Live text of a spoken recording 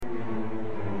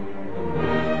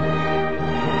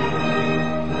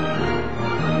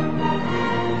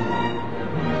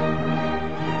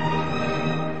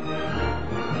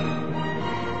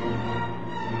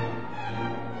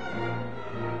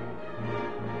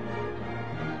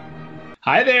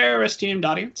Hi there, esteemed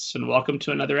audience, and welcome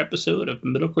to another episode of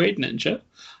Middle Grade Ninja.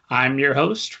 I'm your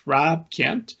host, Rob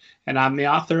Kent, and I'm the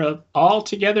author of All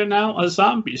Together Now, a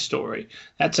Zombie Story.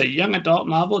 That's a young adult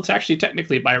novel. It's actually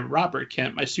technically by Robert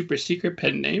Kent, my super secret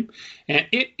pen name, and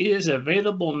it is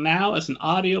available now as an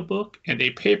audiobook and a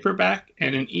paperback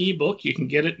and an ebook. You can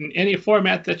get it in any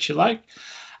format that you like.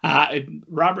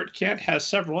 Robert Kent has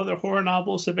several other horror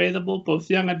novels available, both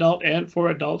young adult and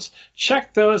for adults.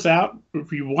 Check those out.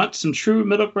 If you want some true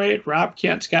middle grade, Rob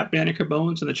Kent's got Banneker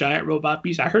Bones and the Giant Robot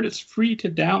Beast. I heard it's free to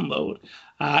download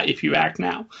if you act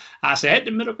now. So head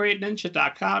to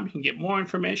middlegradeninja.com. You can get more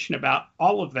information about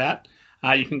all of that.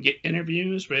 You can get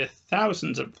interviews with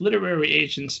thousands of literary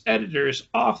agents, editors,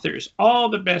 authors, all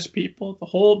the best people, the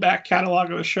whole back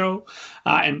catalog of the show,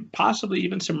 and possibly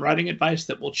even some writing advice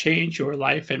that will change your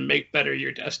life and make better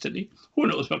your destiny. Who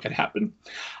knows what could happen?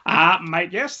 My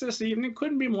guest this evening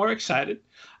couldn't be more excited.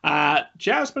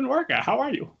 Jasmine Warga, how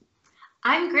are you?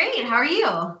 I'm great. How are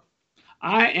you?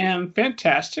 I am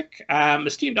fantastic.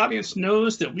 Esteemed audience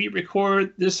knows that we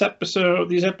record these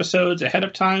episodes ahead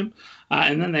of time,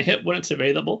 and then they hit when it's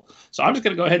available. So I'm just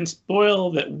going to go ahead and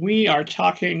spoil that we are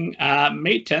talking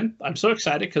May 10th. I'm so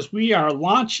excited because we are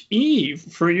launch eve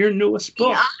for your newest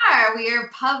book. We are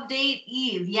pub date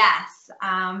eve. Yes.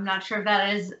 I'm not sure if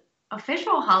that is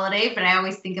official holiday, but I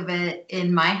always think of it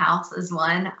in my house as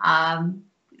one.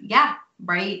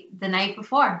 Right the night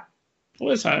before.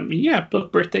 What is that? Yeah,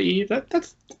 book birthday eve.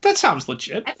 That sounds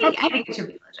legit. I think it should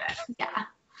be legit. Yeah.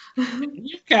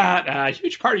 You've got a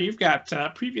huge party. You've got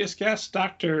previous guest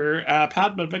Dr.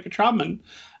 Padma Venkatraman,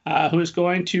 who is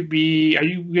going to be. Are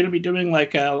you going to be doing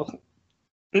like a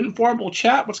informal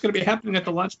chat? What's going to be happening at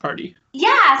the lunch party?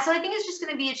 Yeah, so I think it's just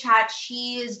going to be a chat.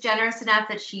 She is generous enough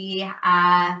that she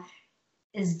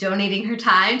is donating her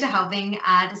time to helping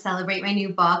to celebrate my new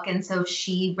book. And so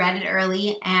she read it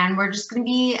early, and we're just going to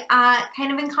be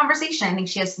kind of in conversation. I think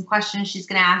she has some questions she's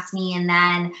going to ask me, and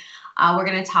then we're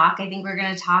going to talk. I think we're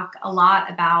going to talk a lot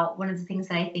about one of the things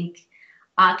that I think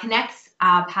connects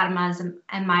Padma's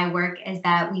and my work is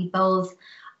that we both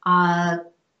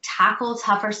tackle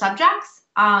tougher subjects,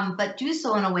 but do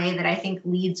so in a way that I think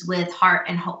leads with heart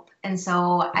and hope. And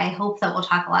so I hope that we'll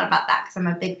talk a lot about that because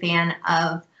I'm a big fan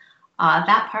of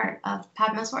that part of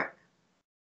Padma's work.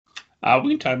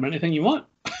 We can talk about anything you want.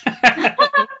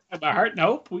 About heart and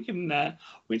hope, we can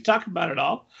talk about it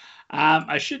all.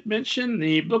 I should mention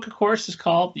the book, of course, is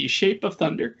called The Shape of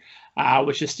Thunder,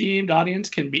 which esteemed audience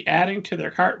can be adding to their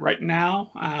cart right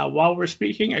now while we're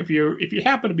speaking. If you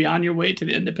happen to be on your way to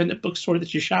the independent bookstore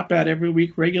that you shop at every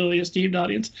week regularly, esteemed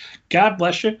audience, God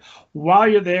bless you. While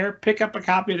you're there, pick up a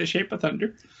copy of The Shape of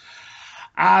Thunder.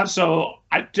 So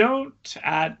I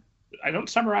don't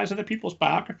summarize other people's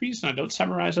biographies, and I don't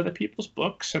summarize other people's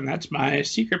books, and that's my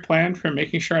secret plan for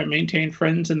making sure I maintain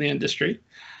friends in the industry.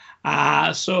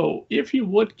 So if you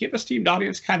would give esteemed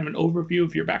audience kind of an overview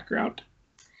of your background.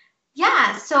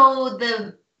 Yeah, so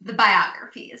the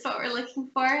biography is what we're looking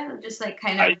for, just like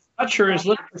kind of. I'm not sure is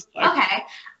looking like. Okay.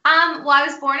 Well, I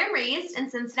was born and raised in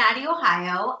Cincinnati,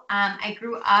 Ohio. I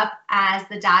grew up as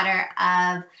the daughter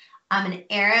of an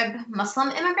Arab Muslim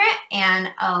immigrant and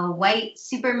a white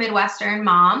super Midwestern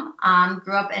mom.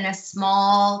 Grew up in a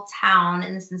small town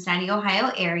in the Cincinnati,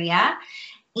 Ohio area,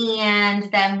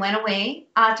 and then went away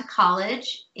to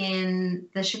college in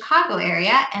the Chicago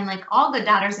area. And like all good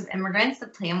daughters of immigrants, the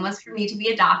plan was for me to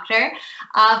be a doctor,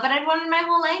 but I'd wanted my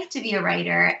whole life to be a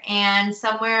writer. And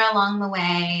somewhere along the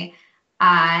way,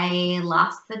 I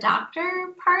lost the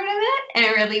doctor part of it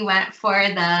and really went for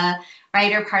the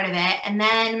writer part of it. And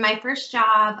then my first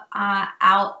job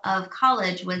out of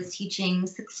college was teaching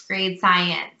sixth grade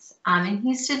science in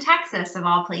Houston, Texas, of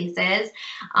all places.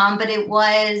 But it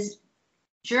was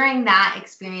during that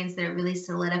experience that it really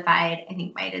solidified, I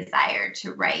think, my desire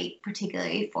to write,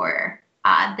 particularly for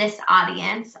this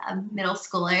audience of middle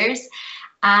schoolers.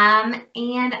 And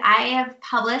I have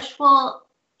published,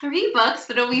 3 books,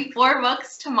 but it'll be 4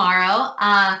 books tomorrow.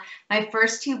 My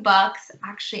first 2 books,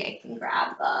 actually, I can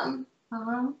grab them.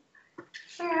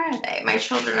 Where are they? My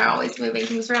children are always moving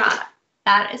things around.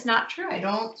 That is not true. I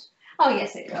don't. Oh,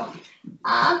 yes, I do.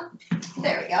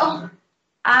 There we go.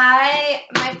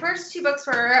 My first 2 books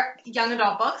were young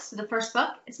adult books. So the first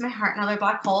book is My Heart and Other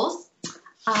Black Holes.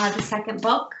 The second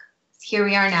book is Here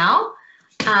We Are Now.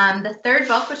 The third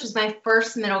book, which is my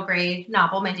first middle grade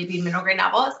novel, my debut middle grade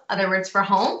novel, is Other Words for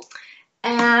Home.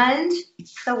 And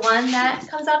the one that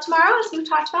comes out tomorrow, as we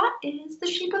talked about, is The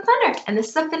Shape of Thunder. And this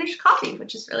is a finished copy,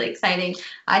 which is really exciting.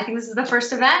 I think this is the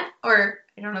first event, or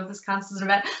I don't know if this counts as an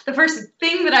event, the first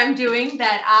thing that I'm doing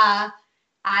that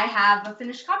I have a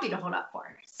finished copy to hold up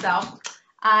for. So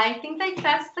I think like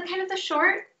that's the kind of the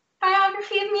short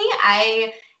biography of me.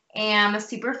 I am a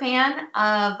super fan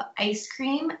of ice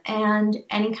cream and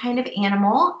any kind of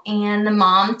animal, and the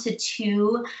mom to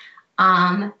two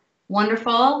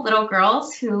wonderful little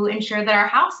girls who ensure that our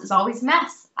house is always a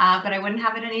mess, but I wouldn't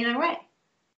have it any other way.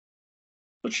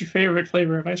 What's your favorite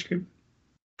flavor of ice cream?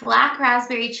 Black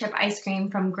raspberry chip ice cream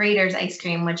from Grader's Ice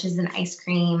Cream, which is an ice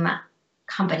cream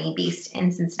company based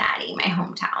in Cincinnati, my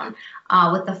hometown,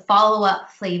 with the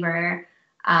follow-up flavor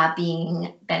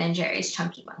being Ben & Jerry's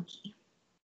Chunky Monkey.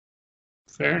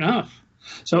 Fair enough.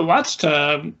 So lots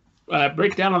to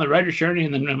break down on the writer's journey,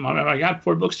 and then I got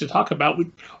 4 books to talk about.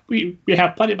 We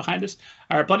have plenty behind us,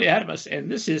 or plenty ahead of us,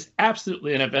 and this is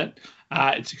absolutely an event.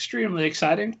 It's extremely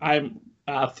exciting. I'm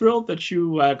thrilled that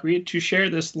you agreed to share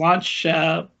this launch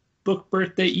book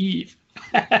birthday eve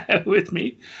with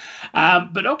me.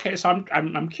 But okay, so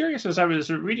I'm curious. As I was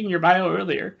reading your bio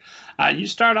earlier, you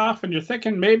start off and you're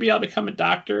thinking maybe I'll become a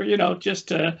doctor, just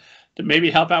to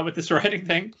maybe help out with this writing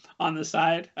thing on the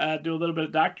side, do a little bit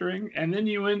of doctoring, and then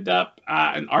you end up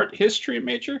an art history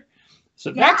major.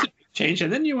 So that's a big change,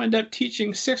 and then you end up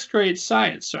teaching 6th grade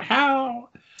science. So how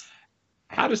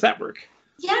does that work?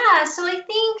 Yeah, so I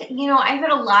think, I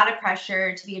had a lot of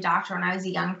pressure to be a doctor when I was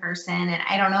a young person, and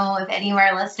I don't know if any of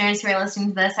our listeners who are listening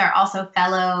to this are also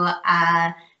fellow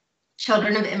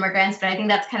children of immigrants, but I think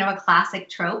that's kind of a classic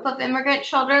trope of immigrant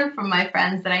children from my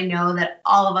friends that I know, that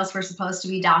all of us were supposed to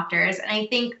be doctors. And I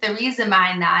think the reason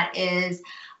behind that is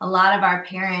a lot of our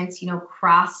parents,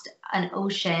 crossed an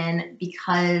ocean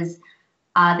because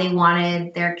they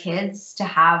wanted their kids to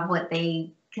have what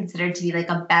they considered to be like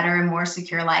a better and more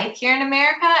secure life here in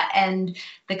America. And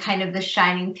the kind of the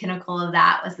shining pinnacle of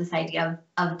that was this idea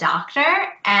of doctor.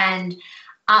 And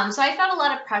so I felt a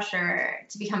lot of pressure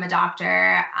to become a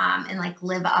doctor and like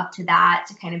live up to that,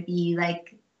 to kind of be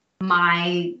like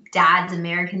my dad's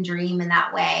American dream in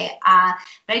that way.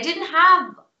 But I didn't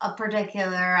have a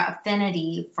particular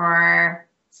affinity for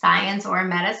science or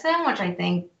medicine, which I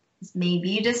think is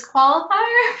maybe a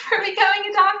disqualifier for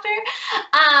becoming a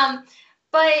doctor.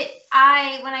 But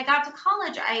when I got to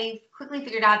college, I quickly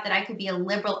figured out that I could be a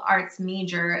liberal arts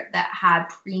major that had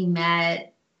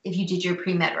pre-med, if you did your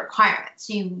pre-med requirements.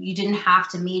 So you didn't have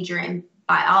to major in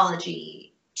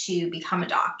biology to become a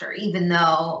doctor, even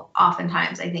though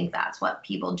oftentimes I think that's what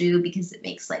people do because it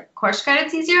makes like course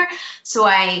credits easier. So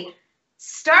I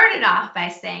started off by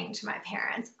saying to my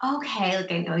parents, okay,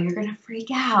 like I know you're going to freak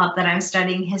out that I'm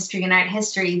studying history and art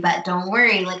history, but don't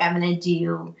worry, like I'm going to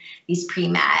do these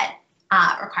pre-med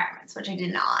requirements, which I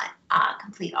did not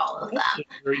complete all of them.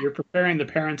 You're preparing the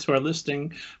parents who are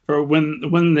listening for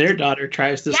when their daughter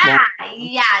tries this.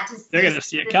 They're going to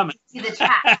see it coming. See the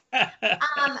track.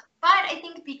 But I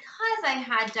think because I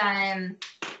had done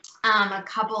a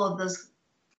couple of those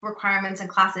requirements and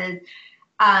classes,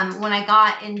 when I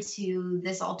got into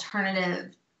this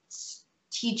alternative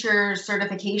teacher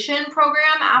certification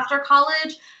program after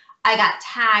college, I got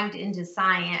tagged into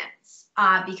science.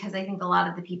 Because I think a lot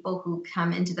of the people who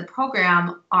come into the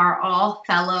program are all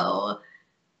fellow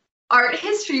art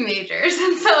history majors.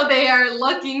 And so they are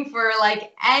looking for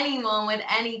like anyone with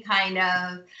any kind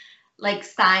of like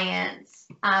science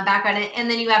background. And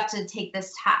then you have to take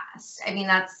this test. I mean,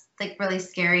 that's like really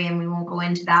scary. And we won't go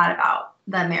into that about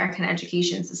the American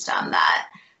education system, that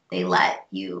they let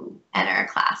you enter a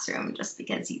classroom just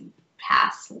because you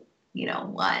pass,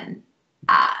 one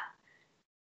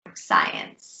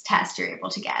science test. You're able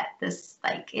to get this,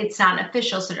 like, it's not an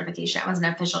official certification. I wasn't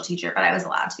an official teacher, but I was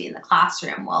allowed to be in the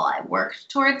classroom while I worked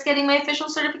towards getting my official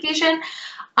certification.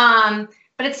 But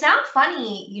it's now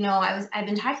funny, I've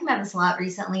been talking about this a lot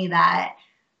recently, that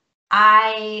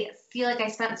I feel like I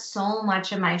spent so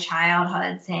much of my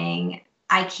childhood saying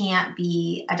I can't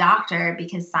be a doctor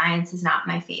because science is not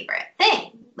my favorite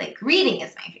thing. Like reading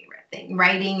is my favorite thing.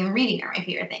 Writing and reading are my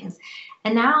favorite things.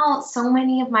 And now so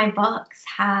many of my books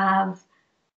have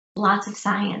lots of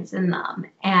science in them.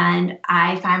 And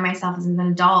I find myself as an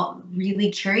adult really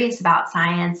curious about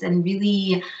science and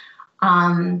really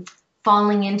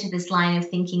falling into this line of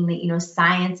thinking that,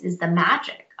 science is the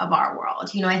magic of our world.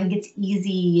 I think it's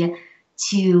easy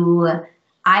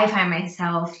I find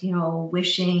myself,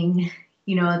 wishing,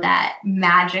 that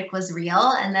magic was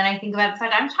real. And then I think about the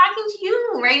fact I'm talking to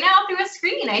you right now through a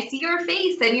screen. I see your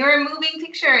face and you're a moving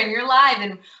picture and you're live,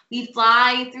 and we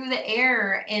fly through the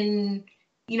air in,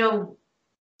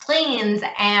 planes,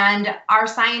 and our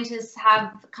scientists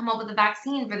have come up with a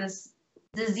vaccine for this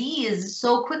disease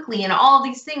so quickly, and all of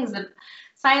these things. That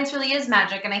science really is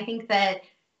magic. And I think that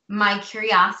my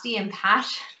curiosity and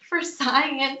passion for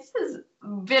science has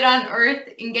bit on earth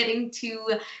in getting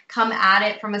to come at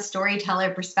it from a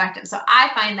storyteller perspective. So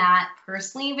I find that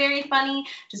personally very funny,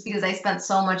 just because I spent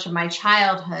so much of my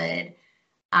childhood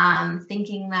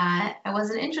thinking that I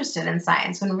wasn't interested in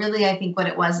science, when really I think what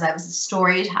it was, I was a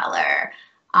storyteller,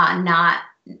 not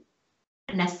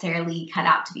necessarily cut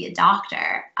out to be a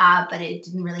doctor, but it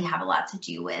didn't really have a lot to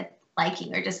do with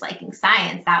liking or disliking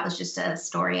science. That was just a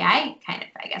story I kind of,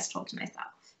 I guess, told to myself.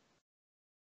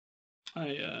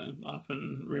 I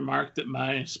often remark that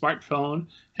my smartphone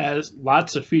has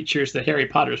lots of features that Harry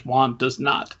Potter's wand does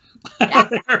not. Yeah.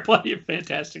 There are plenty of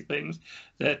fantastic things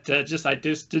that I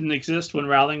just didn't exist when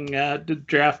Rowling did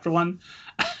draft one.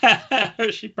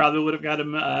 She probably would have got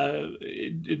him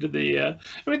into the. I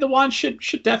mean, the wand should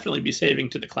definitely be saving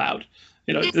to the cloud.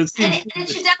 You know, and it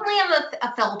should definitely have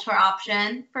a filter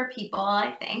option for people.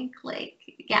 I think, like,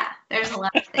 yeah, there's a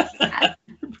lot of things.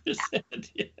 100%,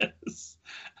 yes.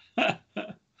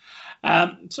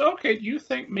 So, okay, do you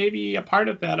think maybe a part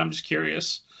of that, I'm just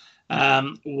curious,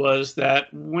 was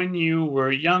that when you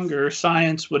were younger,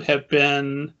 science would have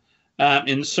been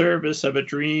in service of a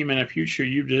dream and a future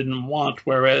you didn't want,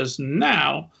 whereas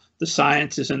now the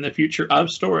science is in the future of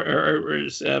story, or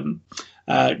is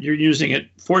you're using it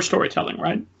for storytelling,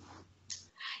 right?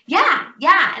 Yeah,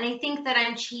 and I think that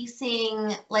I'm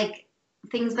chasing, like,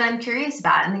 things that I'm curious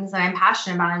about and things that I'm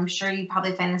passionate about. I'm sure you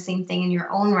probably find the same thing in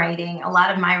your own writing. A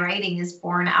lot of my writing is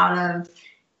born out of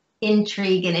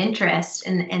intrigue and interest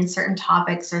in certain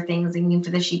topics or things. I mean,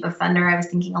 for The Sheep of Thunder, I was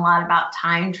thinking a lot about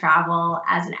time travel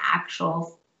as an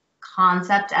actual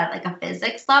concept at like a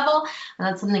physics level. And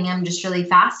that's something I'm just really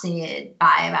fascinated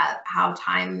by, about how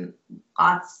time,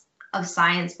 lots of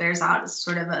science bears out as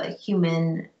sort of a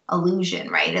human illusion,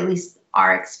 right? At least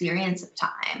our experience of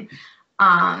time.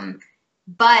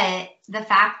 But the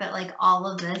fact that, like, all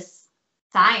of this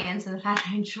science, and the fact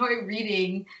I enjoy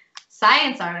reading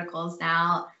science articles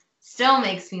now, still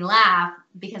makes me laugh,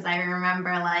 because I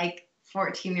remember, like,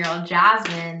 14-year-old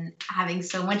Jasmine having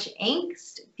so much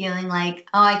angst, feeling like,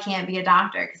 oh, I can't be a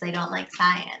doctor because I don't like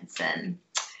science. And,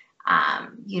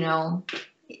 you know,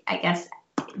 I guess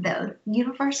the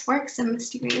universe works in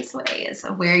mysterious ways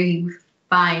of where you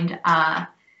find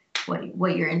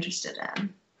what you're interested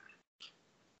in.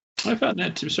 I found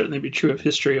that to certainly be true of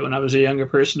history. When I was a younger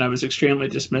person, I was extremely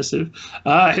dismissive.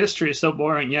 History is so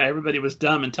boring. Yeah, everybody was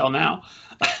dumb until now.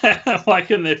 Why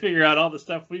couldn't they figure out all the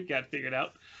stuff we've got figured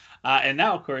out? And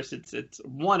now, of course, it's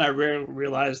one, I rarely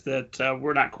realized that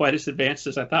we're not quite as advanced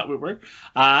as I thought we were.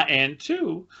 And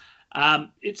two,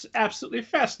 it's absolutely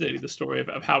fascinating, the story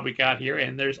of how we got here.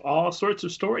 And there's all sorts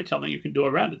of storytelling you can do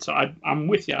around it. So I'm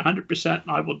with you 100%.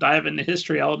 I will dive into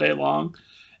history all day long.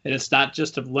 And it's not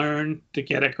just to learn to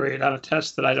get a grade on a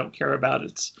test that I don't care about.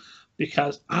 It's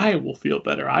because I will feel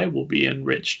better. I will be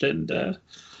enriched and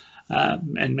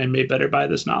made better by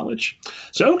this knowledge.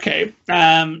 So, okay,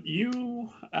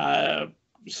 you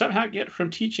somehow get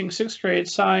from teaching sixth grade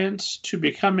science to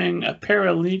becoming a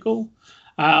paralegal.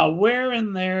 Where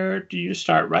in there do you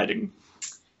start writing?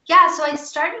 Yeah, so I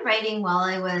started writing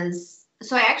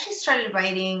So I actually started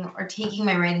writing, or taking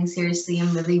my writing seriously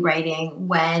and really writing,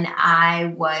 when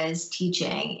I was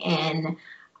teaching in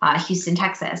Houston,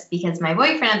 Texas, because my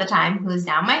boyfriend at the time, who is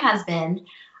now my husband,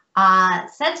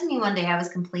 said to me one day, I was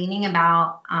complaining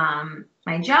about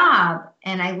my job,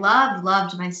 and I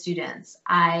loved my students.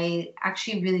 I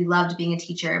actually really loved being a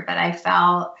teacher, but I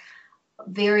felt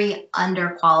very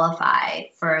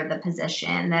underqualified for the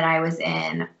position that I was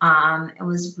in. It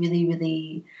was really,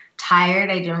 really tired.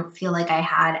 I didn't feel like I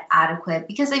had adequate,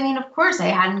 because I mean, of course, I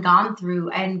hadn't gone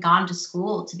to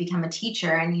school to become a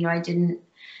teacher, and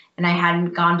I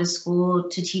hadn't gone to school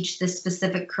to teach this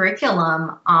specific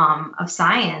curriculum of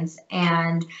science.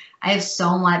 And I have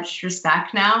so much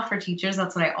respect now for teachers.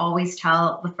 That's what I always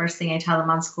tell, the first thing I tell them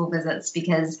on school visits,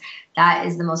 because that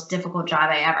is the most difficult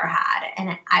job I ever had.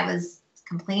 And I was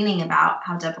complaining about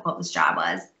how difficult this job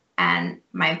was. And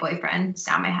my boyfriend, who's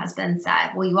now my husband,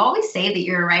 said, well, you always say that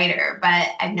you're a writer, but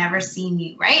I've never seen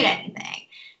you write anything.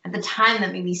 At the time,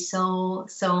 that made me so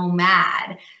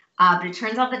mad. But it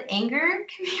turns out that anger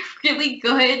can be a really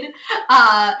good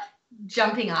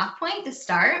jumping off point to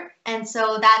start. And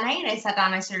so that night I sat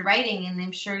down, I started writing, and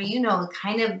I'm sure you know,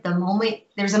 kind of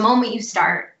there's a moment you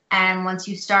start, and once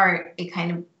you start, it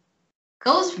kind of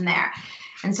goes from there.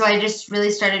 And so I just really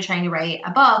started trying to write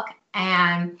a book,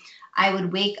 and I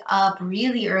would wake up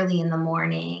really early in the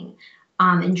morning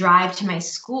and drive to my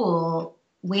school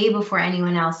way before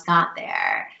anyone else got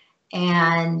there,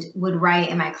 and would write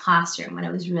in my classroom when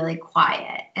it was really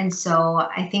quiet. And so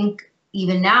I think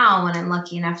even now, when I'm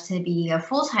lucky enough to be a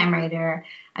full-time writer,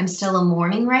 I'm still a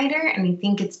morning writer. And I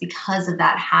think it's because of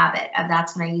that habit of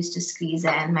that's when I used to squeeze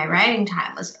in. My writing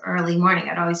time was early morning.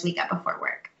 I'd always wake up before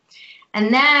work.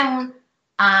 And then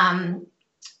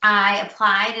I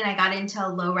applied and I got into a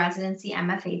low residency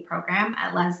MFA program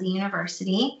at Lesley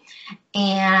University.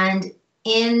 And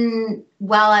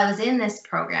while I was in this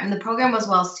program, the program was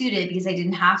well suited because I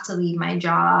didn't have to leave my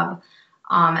job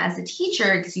as a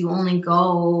teacher, because you only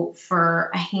go for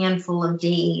a handful of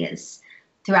days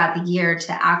throughout the year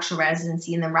to actual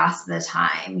residency, and the rest of the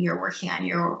time you're working on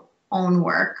your own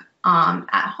work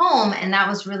at home. And that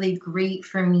was really great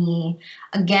for me,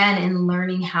 again, in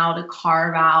learning how to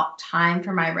carve out time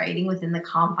for my writing within the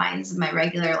confines of my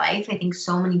regular life. I think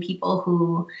so many people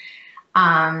who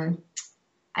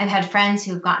I've had friends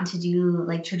who have gotten to do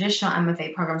like traditional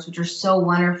MFA programs, which are so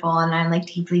wonderful. And I'm like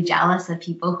deeply jealous of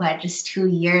people who had just 2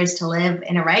 years to live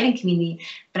in a writing community.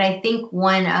 But I think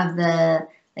one of the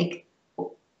like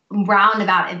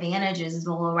roundabout advantages of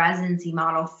the low residency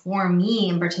model for me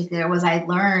in particular was I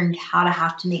learned how to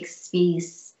have to make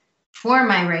space for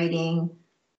my writing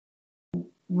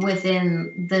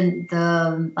within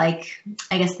the like,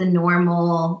 I guess, the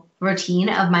normal routine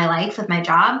of my life with my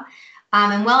job.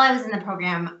 And while I was in the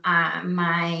program,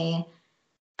 my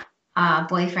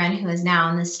boyfriend, who is now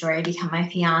in this story become my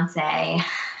fiance,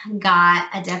 got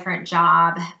a different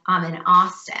job in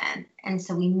Austin. And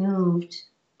so we moved.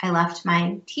 I left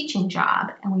my teaching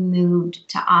job and we moved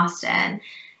to Austin.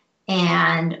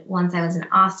 And once I was in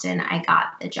Austin, I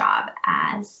got the job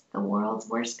as the world's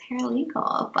worst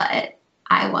paralegal, but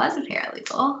I was a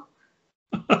paralegal.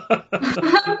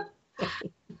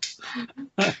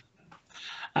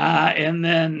 And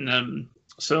then,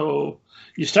 so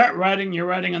you start writing. You're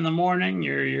writing in the morning.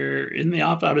 You're in the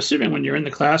office. I'm assuming when you're in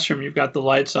the classroom, you've got the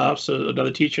lights off, so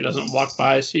another teacher doesn't walk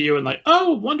by, see you, and like,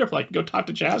 oh, wonderful! I can go talk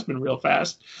to Jasmine real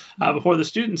fast before the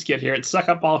students get here and suck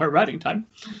up all her writing time.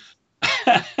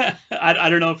 I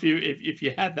don't know if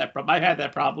you had that problem. I had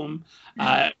that problem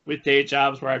with day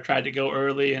jobs where I've tried to go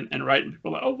early and write, and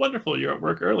people are like, oh, wonderful! You're at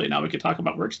work early. Now we can talk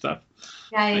about work stuff.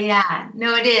 Yeah.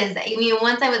 No, it is. I mean,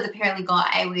 once I was a paralegal,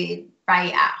 I would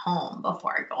write at home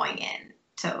before going in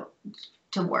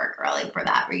to work early for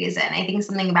that reason. I think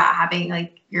something about having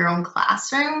like your own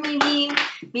classroom maybe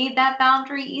made that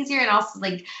boundary easier. And also,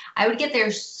 like, I would get there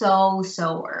so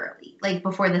early, like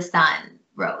before the sun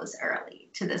rose early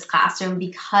to this classroom,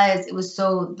 because it was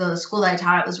the school that I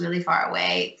taught at was really far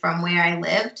away from where I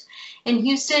lived in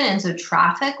Houston. And so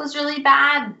traffic was really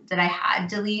bad that I had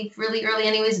to leave really early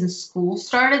anyways. And school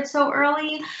started so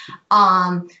early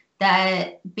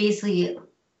that basically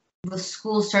the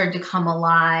school started to come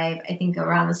alive. I think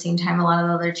around the same time a lot of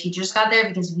the other teachers got there,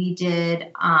 because we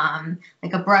did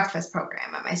like a breakfast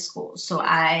program at my school. So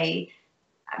my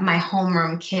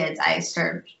homeroom kids, I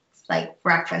served like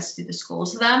breakfast through the school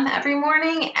to them every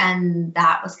morning. And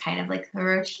that was kind of like the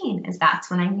routine, is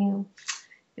that's when I knew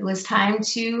it was time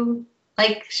to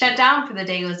like shut down for the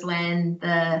day, was when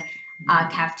the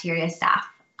cafeteria staff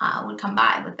would come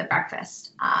by with the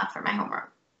breakfast for my homeroom.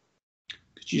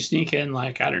 Could you sneak in,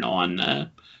 like, I don't know,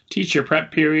 on teacher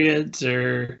prep periods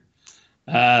or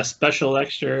special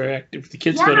extra active the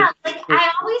kids go to? Like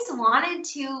I always wanted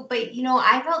to, but you know,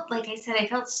 I felt, like I said, I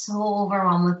felt so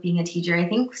overwhelmed with being a teacher. I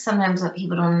think sometimes what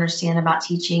people don't understand about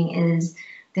teaching is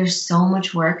there's so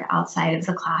much work outside of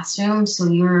the classroom. So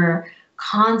you're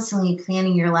constantly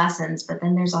planning your lessons, but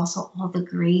then there's also all the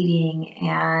grading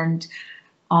and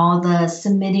all the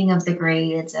submitting of the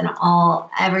grades and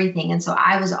everything. And so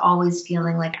I was always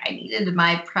feeling like I needed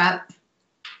my prep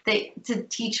to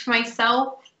teach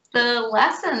myself the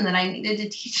lesson that I needed to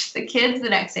teach the kids the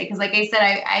next day. Because like I said,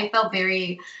 I felt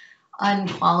very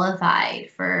unqualified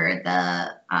for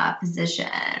the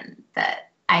position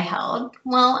that I held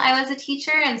while I was a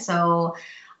teacher. And so,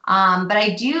 but I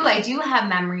do have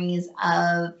memories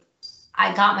of,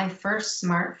 I got my first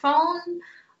smartphone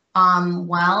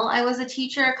while I was a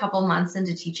teacher, a couple months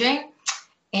into teaching.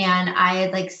 And I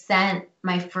had like sent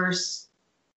my first,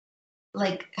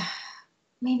 like,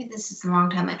 maybe this is the wrong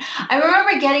time. I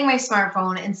remember getting my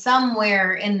smartphone and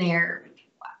somewhere in there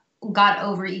got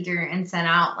overeager and sent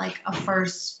out like a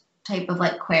first type of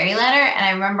like query letter. And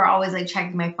I remember always like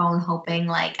checking my phone, hoping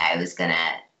like I was going to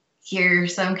hear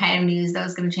some kind of news that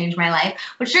was going to change my life,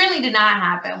 which certainly did not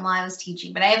happen while I was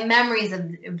teaching. But I have memories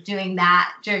of doing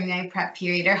that during my prep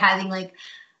period, or having like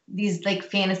these like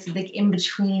fantasies like in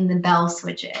between the bell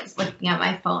switches, looking at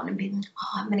my phone and being like,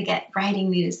 oh, I'm going to get writing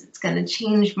news that's going to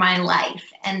change my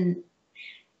life. And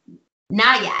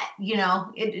not yet, you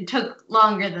know, it took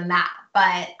longer than that.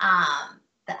 But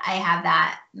I have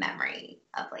that memory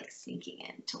of like sneaking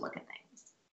in to look at things.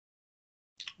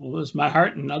 Was My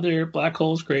Heart and Other Black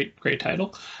Holes? Great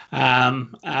title.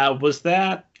 Was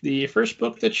that the first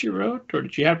book that you wrote, or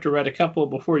did you have to write a couple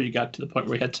before you got to the point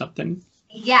where you had something?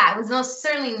 Yeah, it was most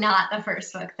certainly not the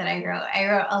first book that I wrote. I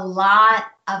wrote a lot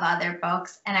of other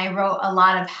books, and I wrote a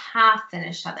lot of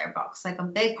half-finished other books. Like a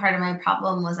big part of my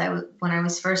problem was when I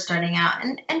was first starting out,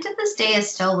 and to this day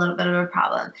is still a little bit of a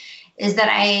problem, is that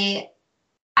I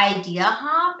idea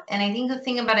hop. And I think the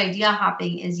thing about idea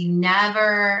hopping is you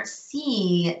never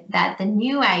see that the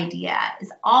new idea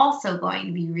is also going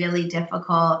to be really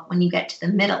difficult when you get to the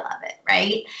middle of it,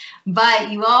 right?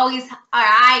 But you always, or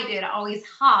I did, always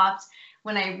hopped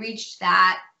when I reached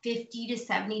that 50 to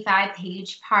 75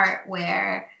 page part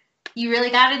where you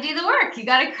really got to do the work. You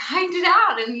got to grind it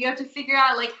out, and you have to figure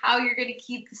out like how you're going to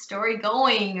keep the story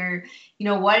going, or, you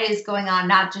know, what is going on,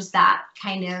 not just that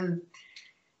kind of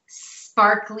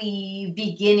sparkly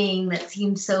beginning that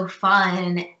seemed so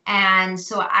fun. And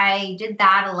so I did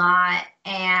that a lot,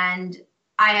 and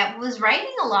I was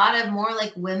writing a lot of more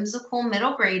like whimsical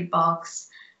middle grade books.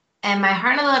 And My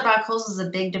Heart and Other Black Holes was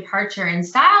a big departure in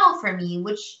style for me,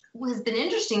 which has been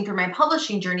interesting for my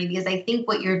publishing journey, because I think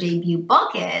what your debut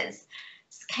book is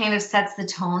kind of sets the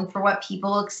tone for what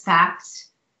people expect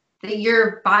that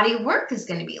your body of work is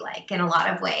going to be like in a lot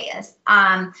of ways.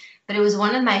 But it was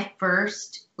one of my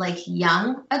first like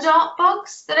young adult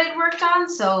books that I'd worked on.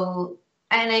 So,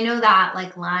 and I know that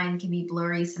like line can be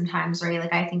blurry sometimes, right?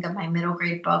 Like I think of my middle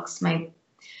grade books, my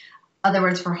Other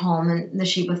Words for Home and The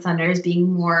Sheep with Thunder, as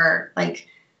being more like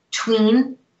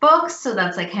tween books. So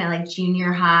that's like kind of like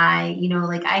junior high, you know,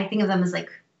 like I think of them as like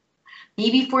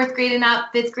maybe fourth grade and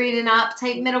up, fifth grade and up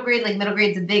type middle grade. Like middle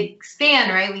grade's a big span,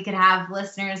 right? We could have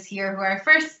listeners here who are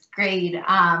first grade.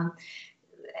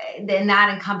 Then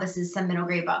that encompasses some middle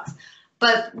grade books.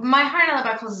 But My Heart and Other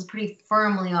Black Holes is pretty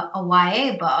firmly a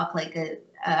YA book, like a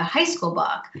high school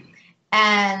book.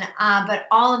 And but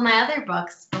all of my other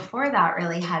books before that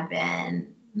really had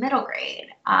been middle grade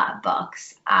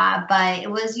books. But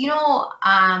it was, you know,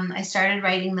 I started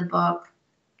writing the book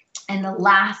in the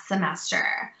last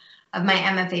semester of my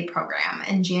MFA program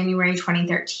in January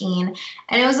 2013.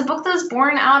 And it was a book that was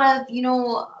born out of, you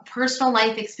know, personal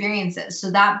life experiences. So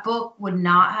that book would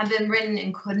not have been written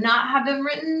and could not have been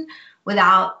written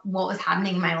without what was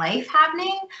happening in my life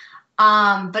happening.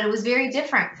 But it was very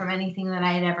different from anything that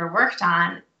I had ever worked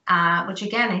on, which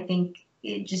again, I think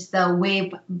just the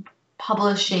way a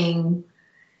publishing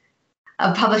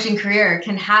career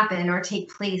can happen or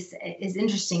take place is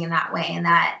interesting in that way. And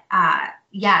that,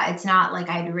 yeah, it's not like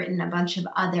I'd written a bunch of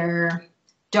other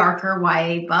darker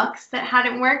YA books that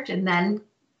hadn't worked and then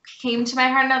came to My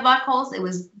Heart and Other Black Holes. It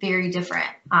was very different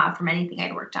from anything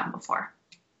I'd worked on before.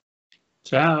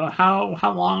 So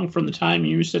how long from the time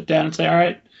you sit down and say, all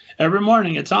right, every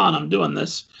morning it's on, I'm doing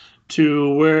this,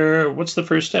 to what's the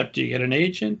first step? Do you get an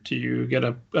agent? Do you get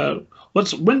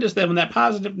when that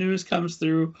positive news comes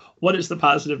through, what is the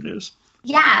positive news?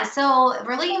 Yeah, so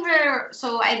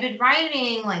I'd been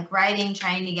writing,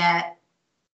 trying to get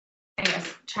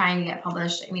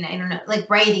published. I mean, I don't know, like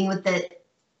writing with the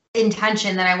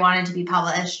intention that I wanted to be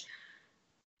published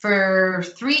for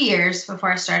 3 years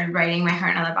before I started writing My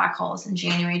Heart and Other Black Holes in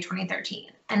January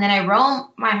 2013. And then I wrote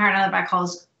My Heart and Other Black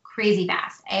Holes crazy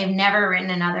fast. I have never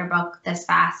written another book this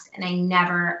fast, and I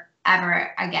never,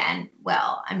 ever again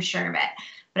will, I'm sure of it.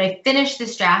 But I finished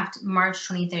this draft March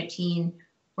 2013,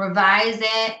 revised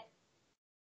it,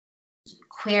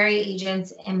 query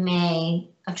agents in May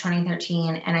of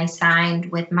 2013, and I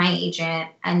signed with my agent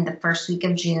in the first week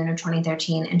of June of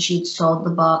 2013, and she'd sold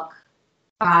the book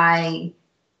by,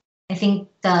 I think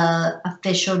the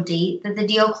official date that the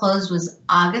deal closed was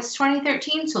August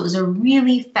 2013. So it was a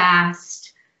really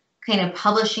fast kind of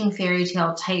publishing fairy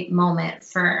tale type moment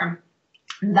for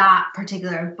that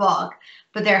particular book.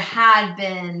 But there had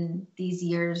been these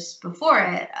years before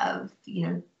it of, you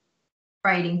know,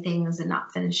 writing things and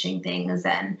not finishing things,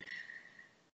 and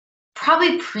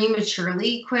probably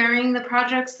prematurely querying the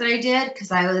projects that I did,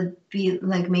 because I would be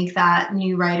like make that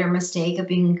new writer mistake of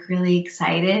being really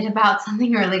excited about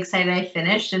something, really excited I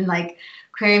finished, and like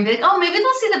querying, be like, oh, maybe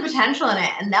they'll see the potential in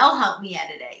it and they'll help me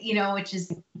edit it, you know, which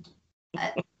is,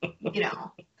 you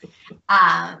know.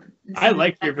 I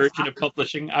like your version of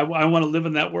publishing. I want to live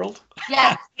in that world.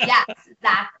 Yes,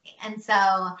 exactly. And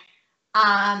so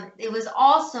it was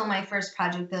also my first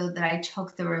project, though, that I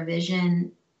took the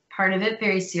revision part of it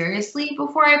very seriously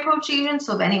before I approached agents.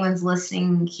 So if anyone's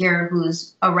listening here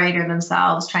who's a writer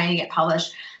themselves trying to get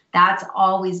published, that's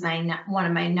always one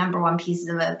of my number one pieces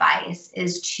of advice,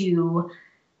 is to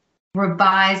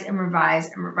revise and revise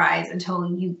and revise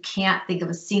until you can't think of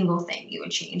a single thing you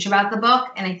would change about the book.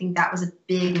 And I think that was a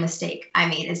big mistake I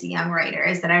made as a young writer,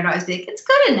 is that I'd always be like, it's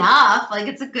good enough, like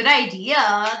it's a good idea,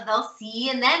 they'll see,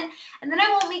 and then I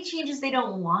won't make changes they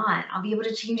don't want. I'll be able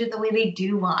to change it the way they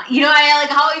do want. I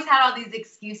like always had all these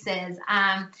excuses.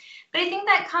 But I think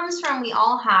that comes from, we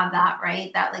all have that,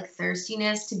 right? That like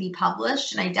thirstiness to be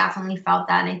published. And I definitely felt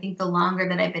that. And I think the longer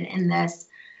that I've been in this,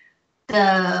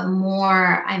 the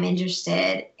more I'm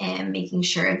interested in making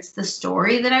sure it's the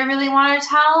story that I really want to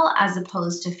tell, as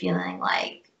opposed to feeling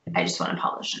like I just want to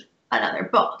publish another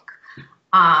book,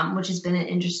 which has been an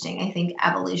interesting, I think,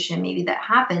 evolution maybe that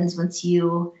happens once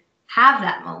you have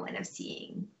that moment of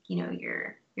seeing,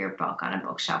 your book on a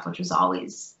bookshelf, which was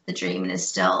always the dream and is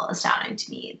still astounding to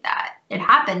me that it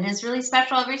happened. It's really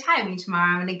special every time.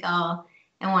 Tomorrow I'm going to go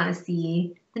and want to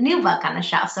see the new book on the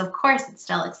shelf. So of course it's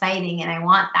still exciting and I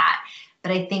want that.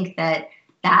 But I think that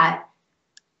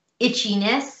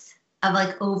itchiness of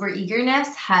like over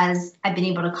eagerness I've been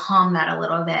able to calm that a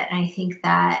little bit. And I think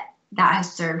that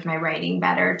has served my writing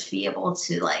better, to be able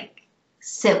to like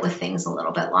sit with things a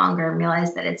little bit longer and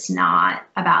realize that it's not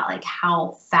about like how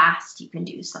fast you can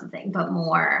do something, but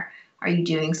more, are you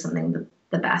doing something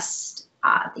the best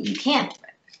that you can do it.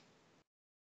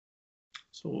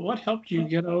 So what helped you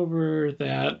get over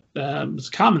that? It's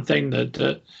a common thing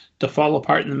to fall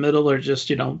apart in the middle, or just,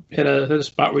 hit a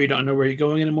spot where you don't know where you're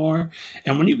going anymore.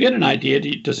 And when you get an idea,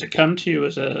 does it come to you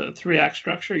as a 3-act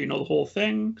structure? You know the whole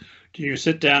thing? Do you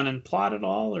sit down and plot it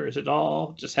all, or is it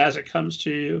all just as it comes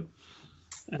to you?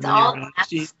 It's all,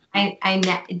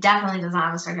 it definitely does not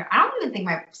have a structure. I don't even think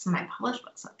some of my published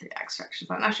books have 3-act structures.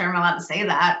 I'm not sure I'm allowed to say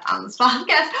that on this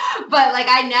podcast, but like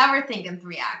I never think in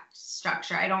 3-act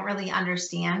structure. I don't really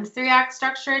understand 3-act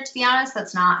structure, to be honest.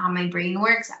 That's not how my brain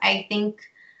works. I think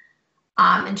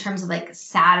in terms of like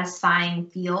satisfying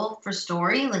feel for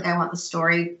story, like I want the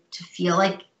story to feel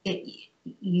like I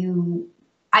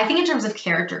think in terms of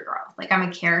character growth, like I'm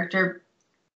a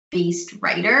character-based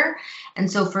writer.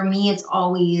 And so for me, it's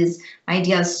always, my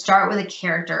idea is start with a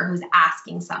character who's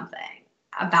asking something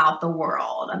about the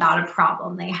world, about a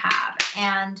problem they have.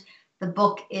 And the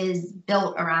book is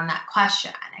built around that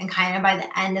question. And kind of by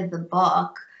the end of the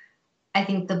book, I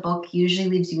think the book usually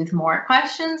leaves you with more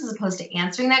questions as opposed to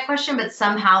answering that question, but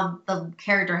somehow the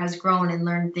character has grown and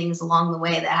learned things along the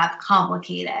way that have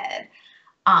complicated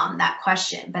that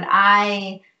question. But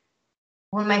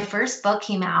when my first book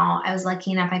came out, I was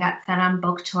lucky enough, I got sent on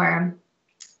book tour.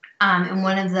 And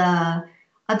one of the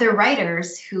other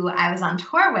writers who I was on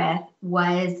tour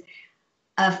with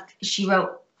she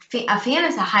wrote a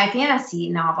high fantasy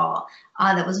novel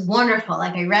that was wonderful.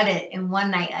 Like I read it in one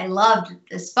night. I loved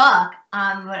this book.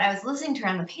 But I was listening to her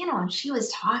on the panel and she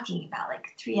was talking about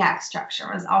like 3-act structure.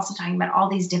 I was also talking about all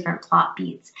these different plot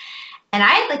beats. And I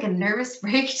had like a nervous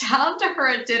breakdown to her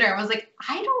at dinner. I was like,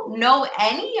 I don't know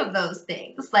any of those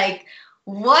things. Like,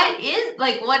 what is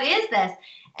this?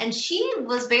 And she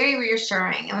was very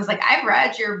reassuring and was like, I've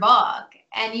read your book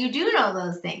and you do know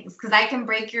those things, because I can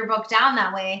break your book down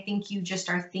that way. I think you just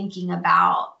are thinking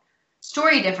about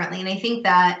story differently. And I think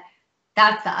that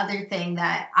that's the other thing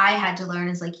that I had to learn,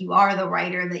 is like, you are the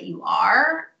writer that you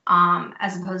are,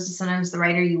 as opposed to sometimes the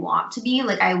writer you want to be.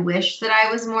 Like, I wish that I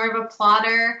was more of a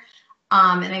plotter.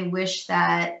 And I wish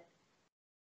that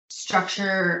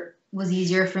structure was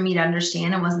easier for me to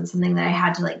understand. It wasn't something that I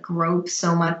had to like grope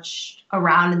so much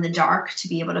around in the dark to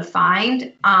be able to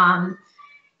find.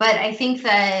 But I think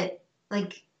that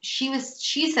like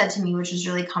she said to me, which was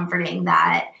really comforting,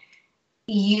 that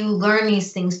you learn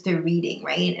these things through reading,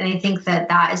 right? And I think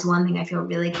that is one thing I feel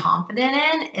really confident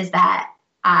in, is that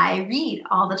I read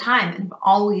all the time and have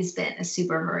always been a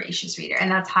super voracious reader.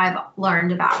 And that's how I've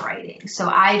learned about writing. So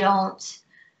I don't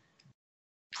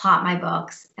plot my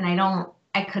books, and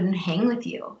I couldn't hang with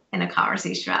you in a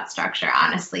conversation about structure,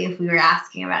 honestly, if we were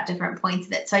asking about different points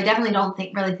of it. So I definitely don't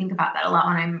really think about that a lot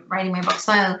when I'm writing my book.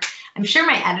 So I'm sure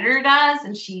my editor does,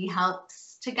 and she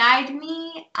helps to guide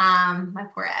me. My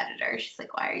poor editor, she's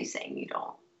like, why are you saying you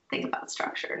don't think about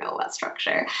structure, know about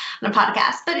structure on a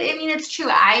podcast? But I mean, it's true.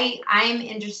 I'm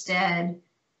interested,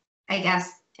 I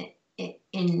guess,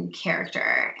 in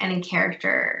character and in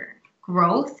character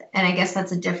growth. And I guess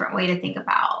that's a different way to think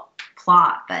about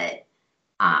plot. But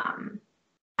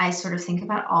I sort of think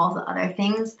about all the other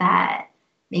things that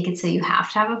make it so you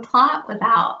have to have a plot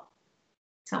without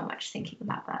so much thinking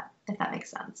about that, if that makes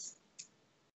sense.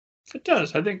 It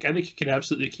does. I think you can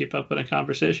absolutely keep up in a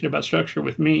conversation about structure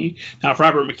with me. Now, if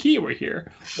Robert McKee were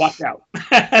here, watch out.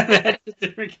 That's a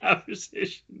different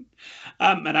conversation.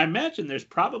 And I imagine there's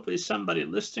probably somebody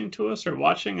listening to us or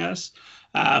watching us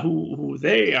who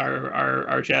they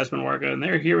are Jasmine Warga, and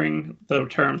they're hearing the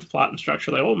terms plot and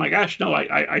structure like, oh my gosh, no,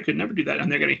 I could never do that.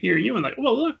 And they're going to hear you and like,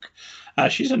 well, look,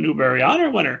 she's a Newbery Honor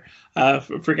winner.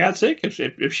 For God's sake,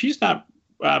 if she's not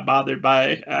bothered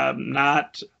by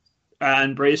not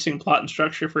embracing plot and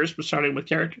structure first, but starting with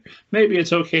character, maybe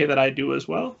it's okay that I do as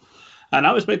well. And I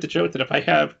always make the joke that if I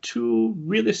have two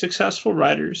really successful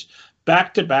writers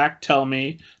back to back tell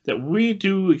me that we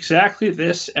do exactly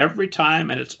this every time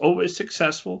and it's always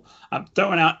successful, I'm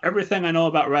throwing out everything I know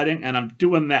about writing and I'm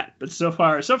doing that. But so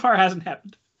far it hasn't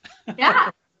happened.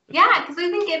 Yeah, because I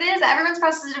think it is. Everyone's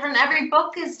process is different. Every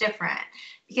book is different.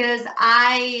 Because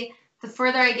the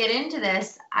further I get into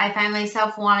this, I find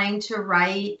myself wanting to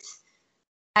write.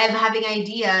 I'm having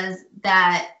ideas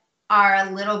that are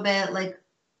a little bit like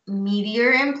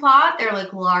meatier in plot. They're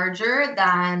like larger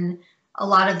than a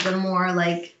lot of the more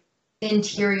like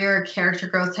interior character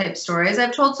growth type stories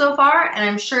I've told so far. And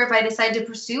I'm sure if I decide to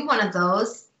pursue one of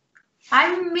those,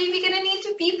 I'm maybe going to need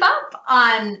to beef up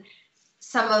on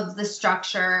some of the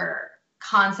structure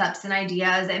concepts and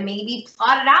ideas and maybe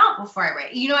plot it out before I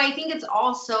write. I think it's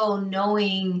also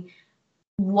knowing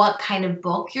what kind of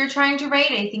book you're trying to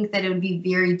write. I think that it would be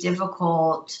very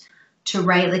difficult to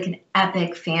write like an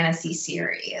epic fantasy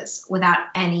series without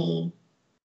any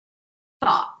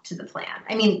thought to the plan.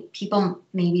 I mean, people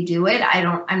maybe do it.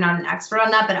 I'm not an expert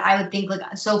on that, but I would think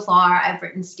like so far I've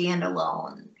written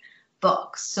standalone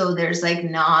books. So there's like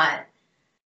not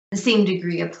the same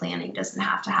degree of planning doesn't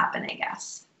have to happen, I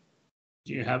guess.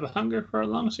 Do you have a hunger for a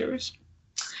long series?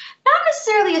 Not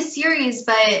necessarily a series,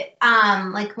 but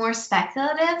like more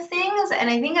speculative things. And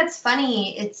I think it's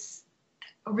funny. It's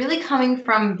really coming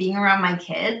from being around my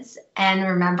kids and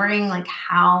remembering like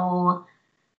how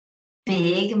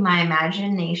big my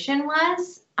imagination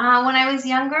was when I was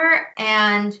younger.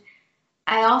 And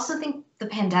I also think the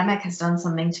pandemic has done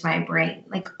something to my brain.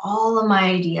 Like all of my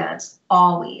ideas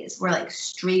always were like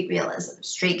straight realism,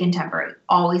 straight contemporary,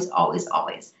 always, always,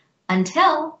 always,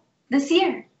 until this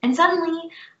year. And suddenly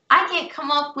I can't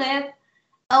come up with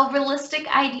a realistic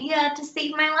idea to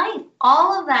save my life.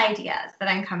 All of the ideas that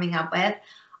I'm coming up with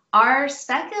are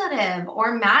speculative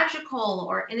or magical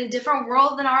or in a different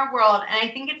world than our world. And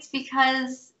I think it's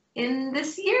because in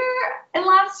this year and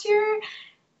last year,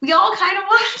 we all kind of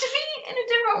wanted to be in a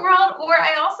different world. Or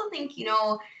I also think,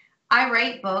 I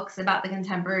write books about the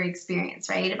contemporary experience,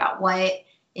 right? About what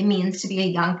it means to be a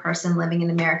young person living in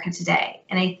America today.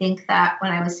 And I think that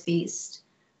when I was faced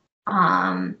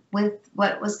with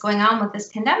what was going on with this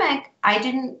pandemic, I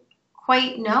didn't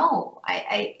quite know.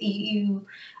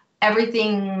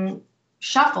 Everything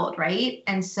shuffled, right?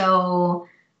 And so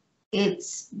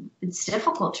it's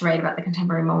difficult to write about the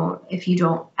contemporary moment if you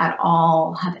don't at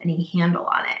all have any handle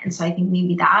on it. And so I think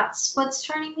maybe that's what's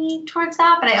turning me towards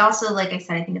that. But I also, like I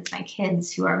said, I think it's my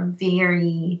kids who are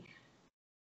very,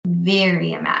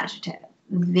 very imaginative,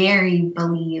 very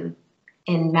believe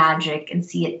in magic and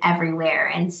see it everywhere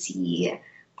and see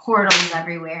portals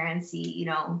everywhere and see,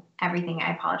 everything.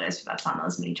 I apologize for that sound. That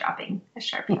was me dropping a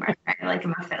Sharpie marker like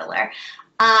I'm a fiddler.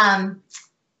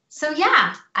 So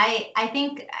yeah, I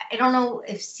think, I don't know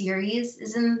if series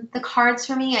is in the cards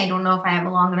for me. I don't know if I have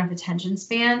a long enough attention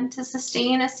span to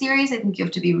sustain a series. I think you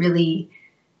have to be really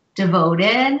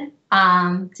devoted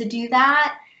to do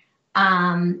that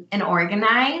and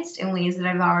organized in ways that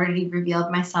I've already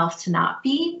revealed myself to not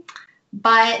be.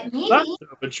 But maybe.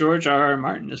 But George R.R.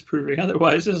 Martin is proving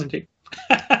otherwise, isn't he?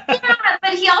 Yeah,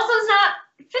 but he also has not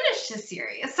finished his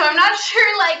series. So I'm not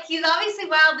sure, like, he's obviously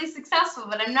wildly successful,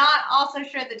 but I'm not also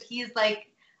sure that he's like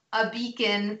a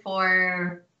beacon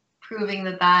for proving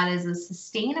that that is a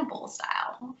sustainable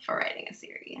style for writing a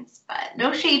series. But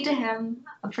no shade to him,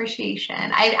 appreciation.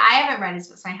 I haven't read his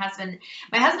books. My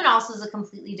husband also is a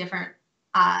completely different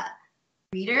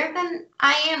reader than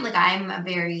I am. Like, I'm a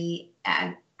very,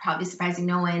 probably surprising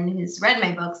no one who's read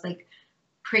my books, like,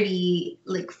 pretty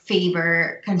like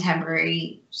favor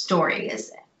contemporary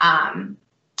stories,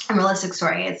 realistic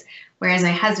stories, whereas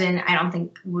my husband I don't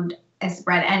think has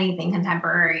read anything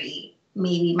contemporary.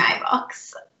 Maybe my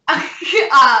books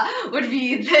would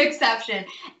be the exception.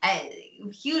 A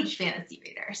huge fantasy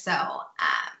reader, so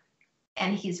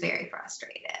and he's very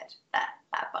frustrated that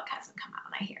that book hasn't come out,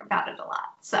 and I hear about it a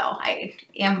lot, so I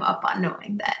am up on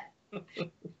knowing that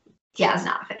he has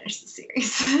not finished the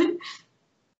series.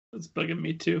 It's bugging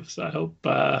me too. So I hope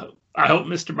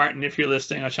Mr. Martin, if you're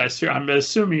listening, which I'm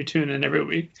assuming you tune in every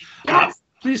week. Yes.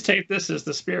 please take this as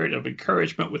the spirit of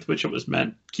encouragement with which it was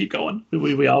meant. Keep going.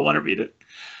 We all want to read it.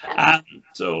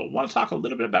 So I want to talk a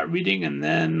little bit about reading, and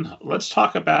then let's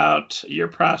talk about your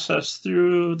process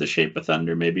through The Shape of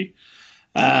Thunder, maybe.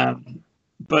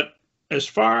 But as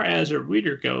far as a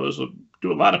reader goes, we'll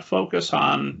do a lot of focus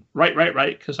on write,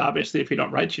 because obviously if you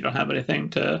don't write, you don't have anything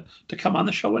to come on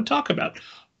the show and talk about.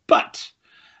 But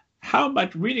how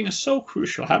much reading is so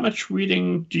crucial? How much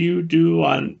reading do you do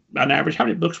on average? How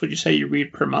many books would you say you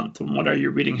read per month, and what are your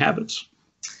reading habits?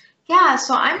 Yeah,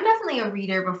 so I'm definitely a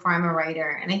reader before I'm a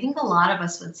writer. And I think a lot of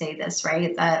us would say this,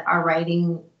 right? That our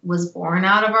writing was born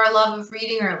out of our love of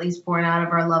reading, or at least born out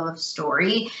of our love of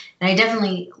story. And I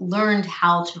definitely learned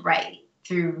how to write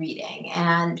through reading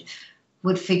and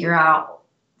would try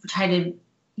to,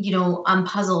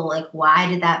 unpuzzle, like, why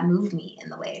did that move me in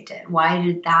the way it did? Why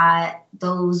did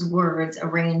those words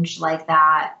arranged like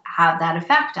that have that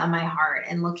effect on my heart?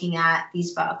 And looking at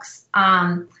these books.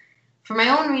 For my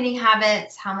own reading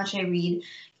habits, how much I read,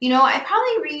 I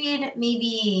probably read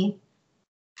maybe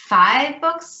 5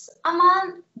 books a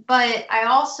month, but I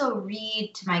also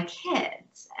read to my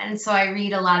kids. And so I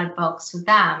read a lot of books with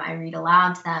them. I read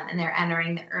aloud to them, and they're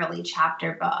entering the early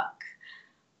chapter book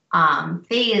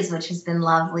phase, which has been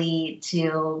lovely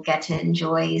to get to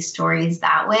enjoy stories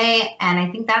that way. And I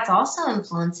think that's also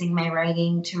influencing my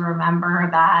writing, to remember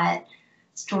that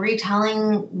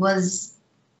storytelling was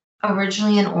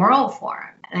originally an oral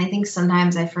form. And I think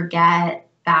sometimes I forget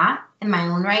that in my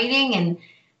own writing, and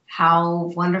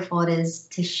how wonderful it is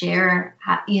to share,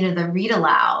 the read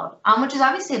aloud, which is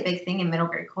obviously a big thing in middle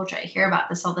grade culture. I hear about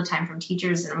this all the time from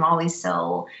teachers, and I'm always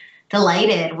so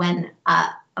delighted when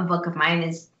a book of mine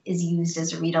is used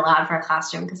as a read aloud for a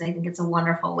classroom, because I think it's a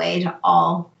wonderful way to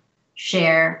all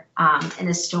share in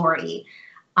a story.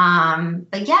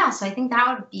 But yeah, so I think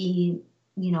that would be,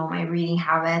 my reading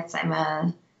habits. I'm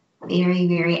a very,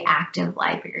 very active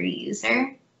library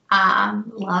user.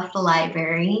 Love the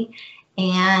library,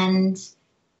 and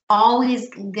always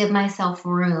give myself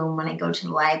room when I go to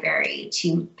the library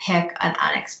to pick an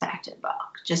unexpected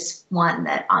book, just one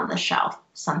that on the shelf,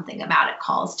 something about it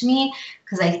calls to me.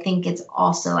 Because I think it's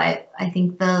also, I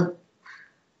think the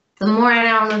more, I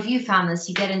don't know if you found this,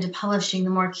 you get into publishing, the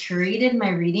more curated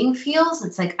my reading feels.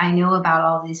 It's like I know about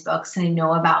all these books, and I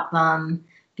know about them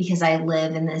because I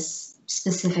live in this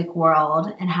specific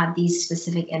world and have these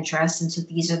specific interests. And so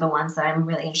these are the ones that I'm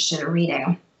really interested in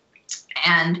reading.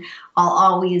 And I'll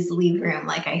always leave room,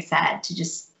 like I said, to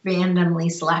just randomly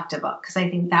select a book, because I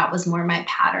think that was more my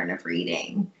pattern of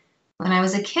reading when I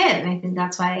was a kid. And I think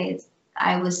that's why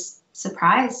I was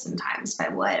surprised sometimes by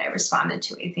what I responded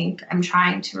to. I think I'm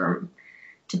trying to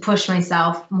push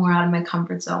myself more out of my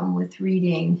comfort zone with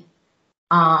reading,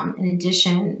 in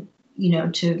addition,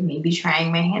 to maybe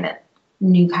trying my hand at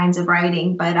new kinds of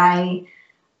writing. But I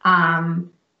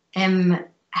am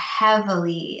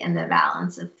heavily in the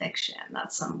balance of fiction.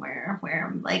 That's somewhere where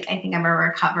I'm like, I think I'm a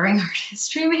recovering art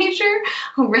history major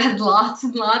who read lots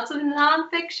and lots of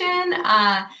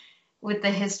nonfiction with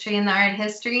the history and the art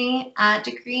history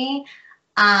degree.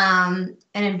 And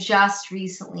have just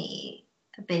recently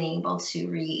been able to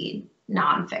read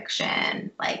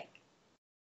nonfiction, like,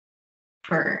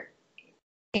 for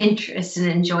interest and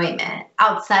enjoyment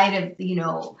outside of,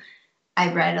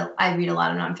 I read a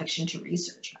lot of nonfiction to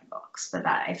research my books, but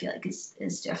that I feel like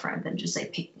is different than just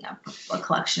like picking up a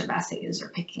collection of essays or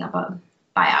picking up a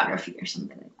biography or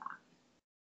something like that.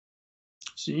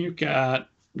 So you've got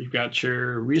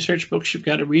your research books you've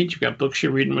got to read, you've got books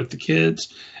you're reading with the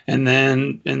kids, and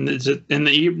then in the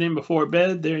evening before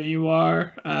bed, there you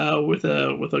are with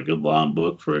a good long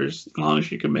book for as long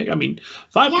as you can make. I mean,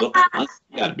 5 books a month,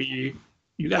 you gotta be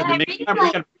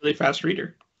a really fast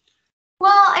reader.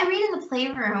 Well, I read in the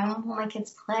playroom while my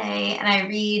kids play, and I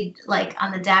read like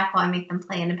on the deck while I make them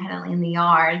play independently in the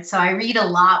yard. So I read a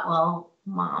lot while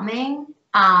momming,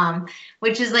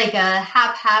 which is like a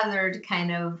haphazard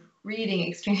kind of reading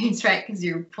experience, right? Because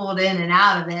you're pulled in and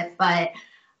out of it. But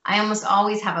I almost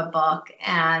always have a book,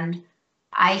 and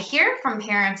I hear from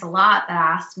parents a lot that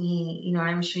ask me, and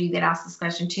I'm sure you get asked this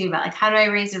question too, about like, how do I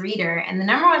raise a reader? And the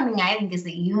number one thing I think is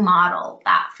that you model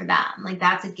that for them. Like,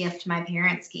 that's a gift my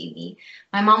parents gave me.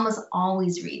 My mom was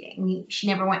always reading. She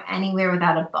never went anywhere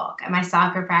without a book. At my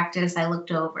soccer practice, I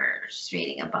looked over, she's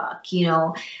reading a book.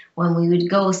 When we would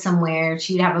go somewhere,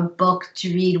 she would have a book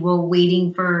to read while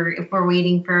if we're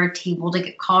waiting for a table to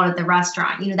get called at the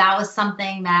restaurant. That was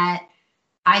something that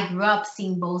I grew up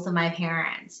seeing both of my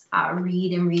parents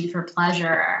read for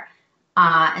pleasure.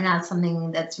 And that's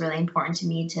something that's really important to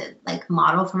me to like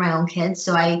model for my own kids.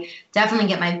 So I definitely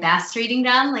get my best reading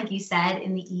done, like you said,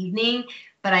 in the evening,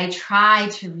 but I try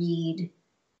to read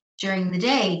during the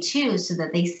day too, so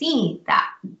that they see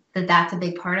that's a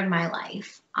big part of my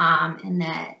life, and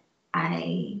that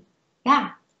I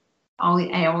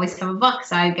always have a book.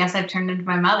 So I guess I've turned into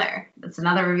my mother. That's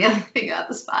another revealing thing about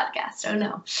this podcast. Oh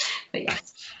no, but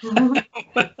yes.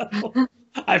 Well,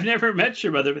 I've never met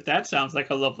your mother, but that sounds like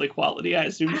a lovely quality. I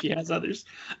assume she has others.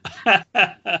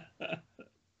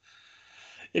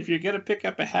 If you're going to pick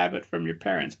up a habit from your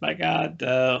parents, my God,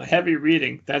 heavy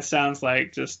reading, that sounds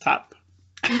like just top.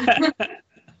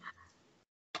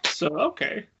 So,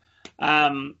 okay.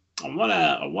 I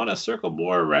wanna circle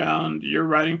more around your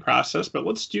writing process, but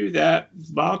let's do that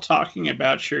while talking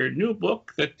about your new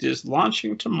book that is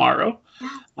launching tomorrow.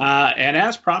 And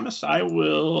as promised, I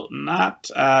will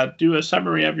not do a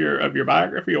summary of your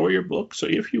biography or your book. So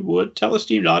if you would, tell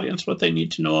esteemed audience what they need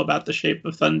to know about The Shape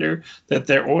of Thunder that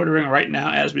they're ordering right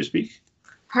now as we speak.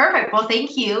 Perfect. Well,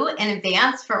 thank you in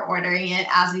advance for ordering it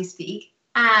as we speak.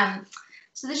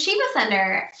 So The Shape of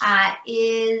Thunder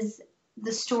is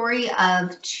the story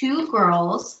of two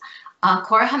girls,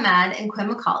 Cora Hamed and Quinn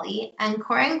McCauley. And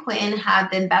Cora and Quinn have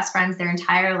been best friends their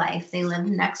entire life. They live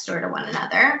next door to one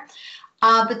another.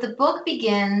 But the book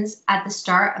begins at the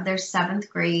start of their 7th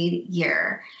grade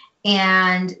year.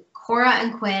 And Cora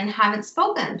and Quinn haven't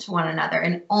spoken to one another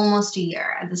in almost a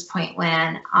year at this point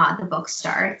when the book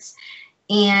starts.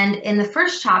 And in the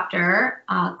first chapter,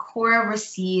 Cora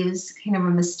receives kind of a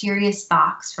mysterious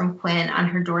box from Quinn on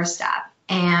her doorstep.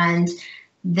 And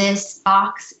this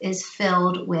box is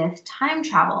filled with time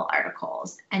travel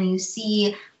articles. And you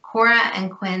see Cora and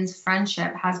Quinn's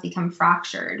friendship has become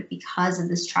fractured because of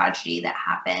this tragedy that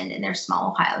happened in their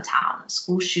small Ohio town. A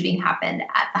school shooting happened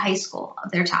at the high school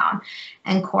of their town.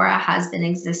 And Cora has been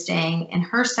existing in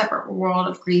her separate world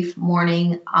of grief,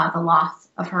 mourning the loss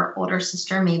of her older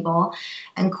sister, Mabel.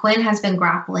 And Quinn has been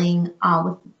grappling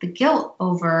with the guilt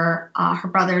over her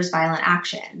brother's violent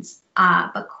actions.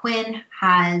 But Quinn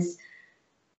has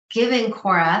given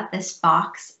Cora this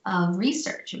box of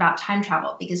research about time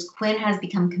travel because Quinn has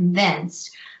become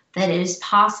convinced that it is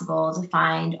possible to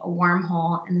find a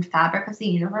wormhole in the fabric of the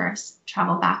universe,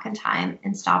 travel back in time,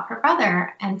 and stop her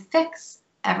brother and fix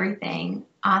everything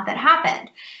that happened.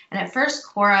 And at first,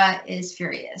 Cora is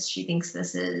furious. She thinks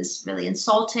this is really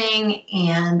insulting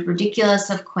and ridiculous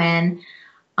of Quinn.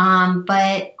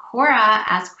 But Cora,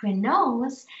 as Quinn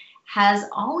knows, has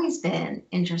always been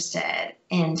interested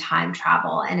in time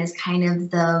travel and is kind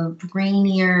of the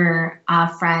brainier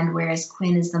friend, whereas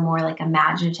Quinn is the more like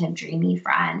imaginative, dreamy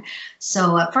friend.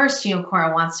 So at first,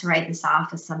 Cora wants to write this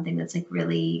off as something that's like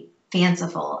really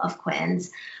fanciful of Quinn's.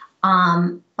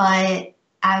 But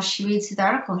as she reads through the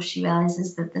article, she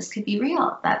realizes that this could be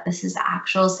real, that this is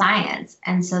actual science.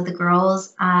 And so the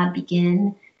girls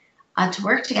begin to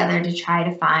work together to try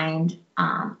to find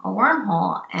a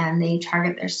wormhole, and they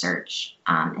target their search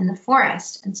in the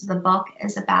forest. And so the book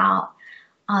is about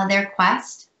their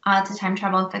quest to time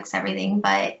travel and fix everything,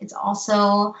 but it's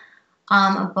also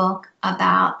a book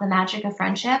about the magic of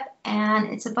friendship, and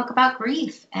it's a book about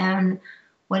grief and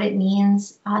what it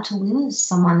means to lose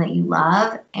someone that you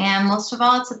love. And most of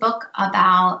all, it's a book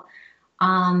about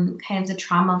kind of the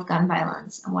trauma of gun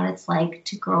violence and what it's like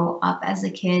to grow up as a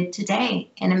kid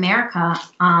today in America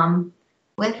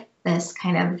with this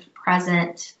kind of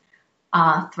present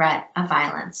threat of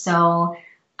violence. So,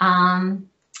 I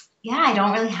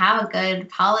don't really have a good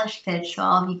polished pitch. So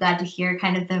all of you got to hear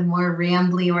kind of the more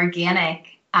rambly,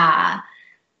 organic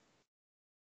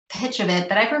pitch of it.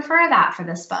 But I prefer that for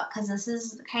this book because this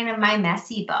is kind of my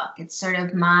messy book. It's sort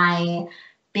of my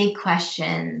big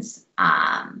questions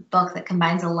book that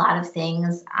combines a lot of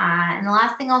things. And the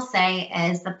last thing I'll say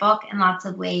is the book, in lots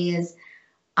of ways,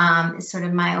 is sort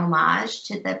of my homage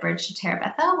to The Bridge to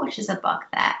Terabithia, which is a book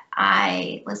that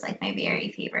was like my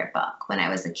very favorite book when I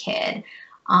was a kid,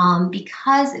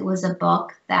 because it was a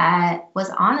book that was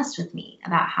honest with me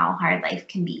about how hard life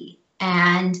can be.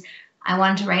 And I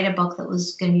wanted to write a book that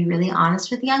was going to be really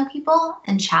honest with young people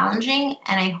and challenging.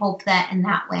 And I hope that in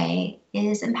that way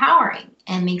is empowering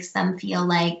and makes them feel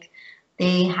like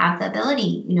they have the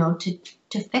ability,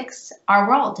 to fix our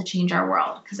world, to change our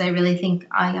world. Because I really think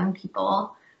young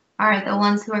people are the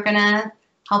ones who are going to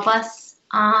help us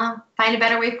find a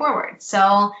better way forward.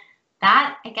 So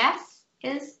that, I guess,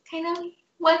 is kind of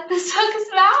what this book is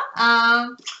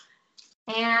about.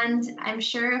 And I'm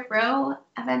sure if Ro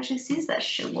eventually sees this,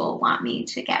 she will want me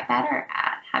to get better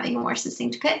at having a more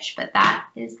succinct pitch. But that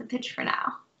is the pitch for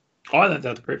now. Oh, I think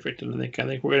that's perfect. And I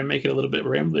think we're going to make it a little bit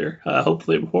ramblier,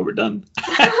 hopefully, before we're done.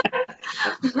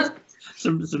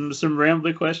 some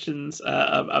rambly questions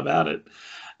about it.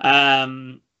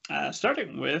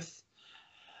 Starting with,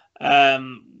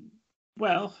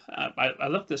 Well, I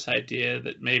love this idea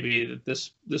that maybe that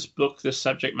this book, this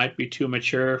subject might be too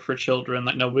mature for children.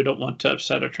 Like, no, we don't want to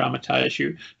upset or traumatize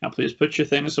you. Now, please put your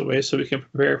things away so we can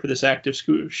prepare for this active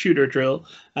shooter drill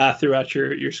throughout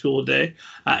your school day,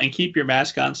 and keep your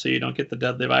mask on so you don't get the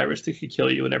deadly virus that could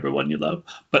kill you and everyone you love.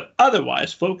 But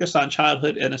otherwise, focus on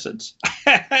childhood innocence.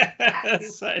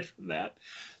 Aside from that,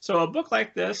 so a book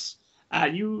like this,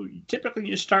 you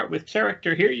start with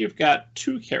character. Here, you've got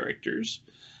two characters.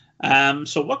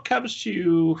 So what comes to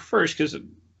you first? Because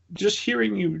just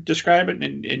hearing you describe it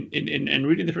and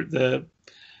reading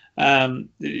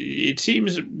it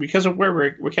seems, because of where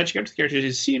we're catching up to the characters,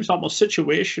 it seems almost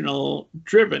situational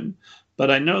driven.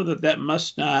 But I know that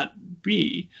must not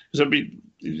be, because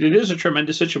it is a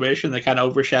tremendous situation that kind of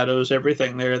overshadows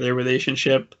everything. Their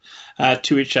relationship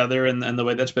to each other and the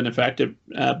way that's been affected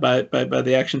by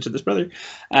the actions of this brother.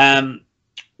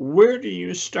 Where do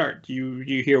you start? Do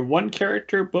you hear one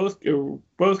character, both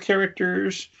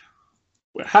characters?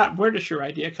 Where does your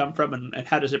idea come from, and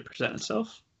how does it present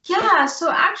itself? Yeah,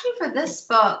 so actually for this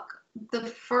book, the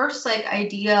first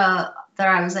idea that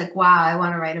I was like, wow, I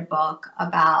want to write a book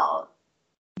about,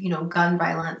 gun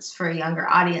violence for a younger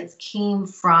audience came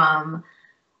from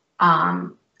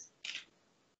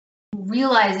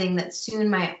realizing that soon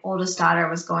my oldest daughter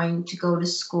was going to go to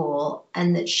school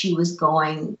and that she was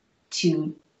going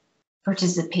to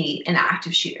participate in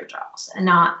active shooter drills, and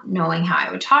not knowing how I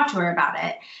would talk to her about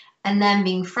it, and then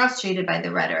being frustrated by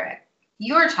the rhetoric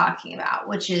you're talking about,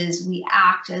 which is we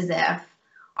act as if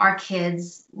our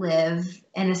kids live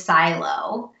in a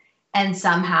silo and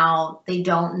somehow they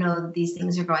don't know that these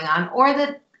things are going on, or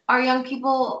that our young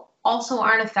people also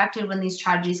aren't affected when these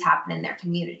tragedies happen in their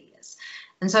communities.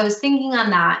 And so I was thinking on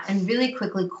that, and really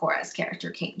quickly Cora's character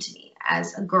came to me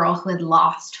as a girl who had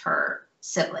lost her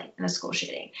sibling in a school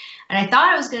shooting. And I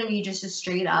thought it was going to be just a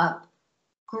straight up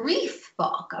grief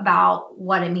book about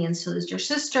what it means to lose your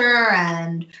sister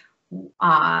and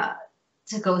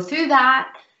to go through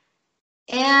that.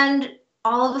 And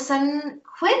all of a sudden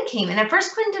Quinn came. And at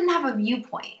first Quinn didn't have a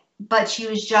viewpoint, but she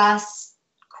was just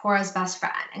Cora's best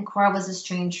friend, and Cora was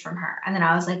estranged from her. And then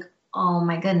I was like, oh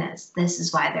my goodness, this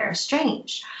is why they're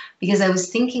estranged. Because I was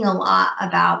thinking a lot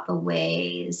about the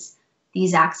ways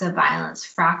these acts of violence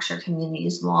fracture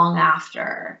communities long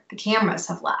after the cameras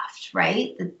have left,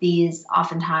 right? That these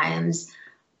oftentimes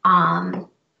are,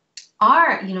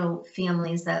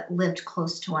 families that lived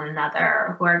close to one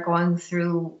another who are going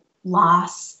through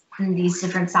loss and these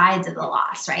different sides of the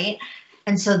loss, right?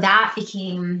 And so that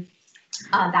became,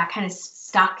 that kind of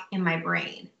stuck in my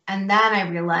brain. And then I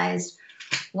realized,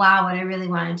 wow, what I really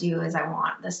want to do is I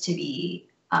want this to be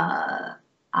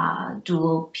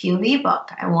dual POV book.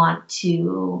 I want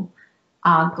to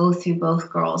go through both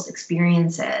girls'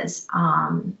 experiences,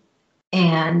 and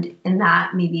in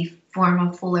that maybe form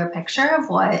a fuller picture of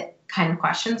what kind of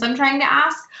questions I'm trying to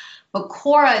ask. But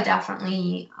Cora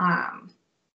definitely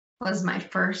was my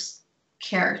first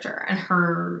character, and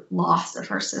her loss of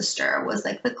her sister was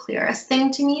the clearest thing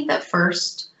to me that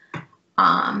first,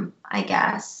 I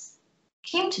guess,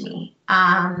 came to me.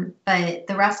 But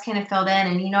the rest kind of filled in.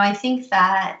 And, I think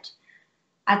that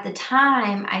at the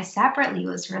time I separately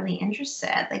was really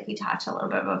interested, we talked a little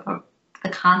bit about the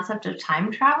concept of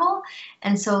time travel.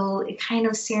 And so it kind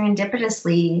of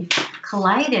serendipitously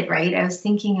collided, right? I was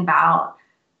thinking about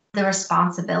the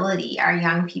responsibility our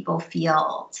young people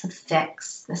feel to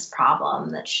fix this problem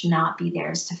that should not be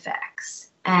theirs to fix.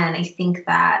 And I think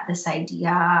that this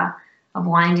idea of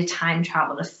wanting to time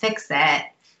travel to fix it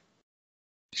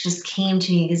just came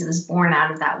to me because it was born out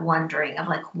of that wondering of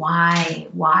why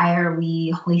are we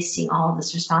hoisting all of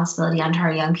this responsibility onto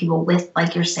our young people with,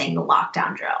 you're saying, the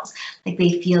lockdown drills.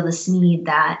 They feel this need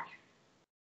that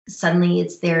suddenly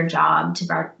it's their job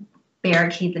to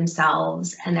barricade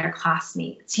themselves and their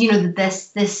classmates. That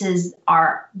this is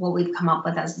what we've come up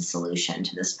with as the solution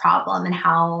to this problem, and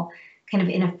how kind of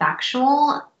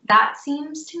ineffectual that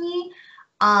seems to me.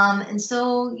 And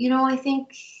so, I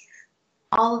think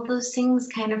all of those things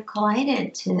kind of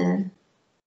collided to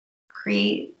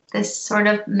create this sort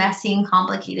of messy and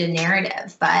complicated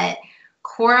narrative. But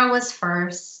Cora was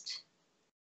first,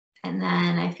 and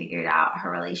then I figured out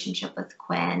her relationship with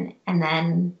Quinn, and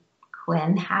then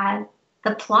Quinn had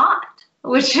the plot,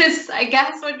 which is, I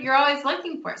guess, what you're always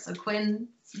looking for. So Quinn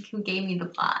gave me the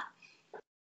plot.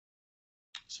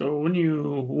 So when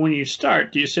you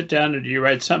start, do you sit down and do you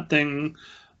write something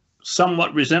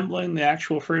somewhat resembling the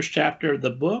actual first chapter of the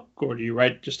book, or do you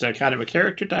write just a kind of a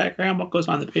character diagram? What goes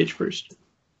on the page first?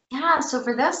 Yeah, so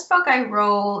for this book, I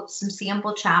wrote some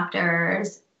sample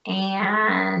chapters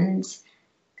and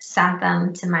sent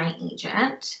them to my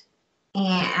agent,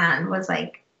 and was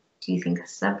do you think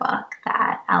this is a book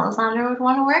that Alessandra would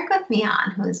want to work with me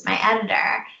on, who is my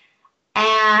editor?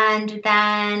 And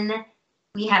then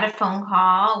we had a phone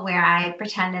call where I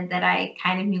pretended that I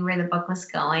kind of knew where the book was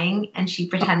going, and she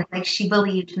pretended like she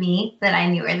believed me that I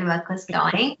knew where the book was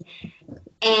going.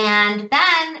 And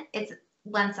then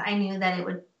once I knew that it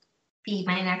would be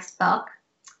my next book,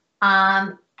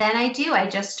 then I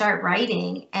just start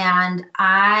writing, and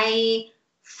I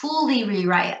fully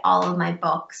rewrite all of my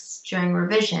books during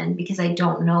revision because I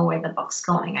don't know where the book's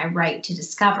going. I write to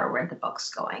discover where the book's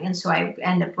going. And so I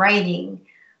end up writing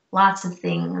lots of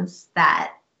things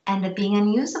that end up being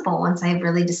unusable once I've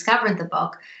really discovered the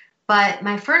book. But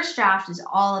my first draft is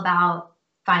all about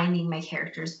finding my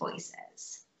characters'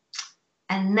 voices.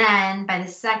 And then by the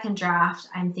second draft,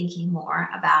 I'm thinking more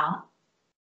about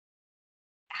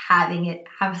having it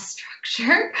have a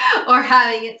structure or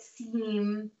having it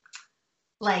seem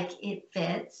like it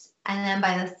fits. And then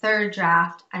by the third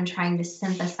draft, I'm trying to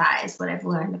synthesize what I've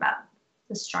learned about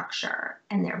the structure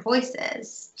and their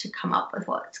voices to come up with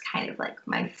what's kind of like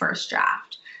my first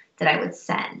draft that I would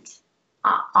send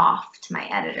off to my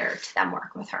editor to then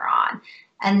work with her on.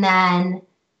 And then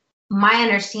my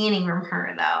understanding from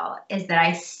her, though, is that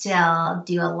I still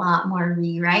do a lot more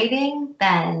rewriting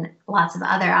than lots of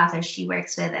other authors she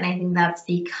works with. And I think that's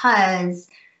because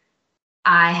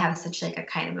I have such like a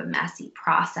kind of a messy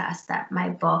process that my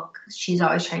book, she's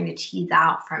always trying to tease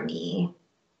out from me,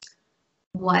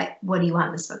 what do you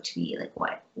want this book to be?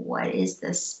 Like, what is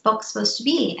this book supposed to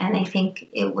be? And I think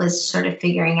it was sort of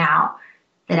figuring out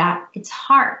that at its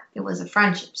heart, it was a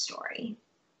friendship story,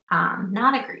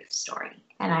 not a grief story.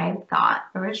 And I thought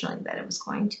originally that it was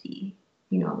going to be,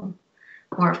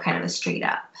 more of kind of a straight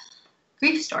up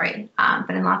grief story.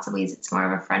 But in lots of ways, it's more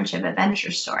of a friendship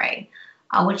adventure story,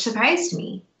 which surprised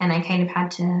me. And I kind of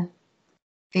had to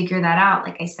figure that out,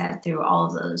 like I said, through all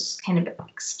of those kind of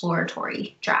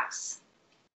exploratory drafts.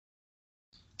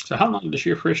 So how long does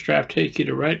your first draft take you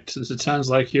to write? Since it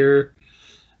sounds like we'll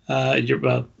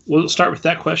start with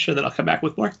that question, then I'll come back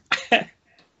with more.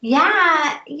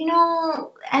 Yeah,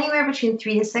 anywhere between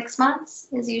 3 to 6 months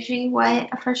is usually what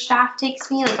a first draft takes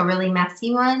me, like a really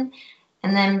messy one.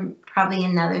 And then probably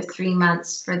another 3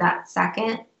 months for that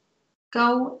second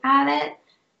go at it.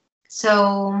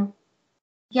 So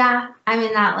yeah, I'm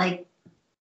in that like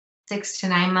 6 to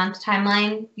 9 month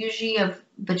timeline usually of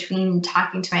between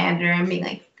talking to my editor and being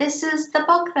like, this is the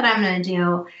book that I'm going to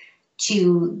do,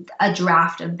 to a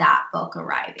draft of that book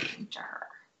arriving to her.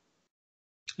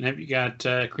 And have you got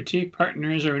critique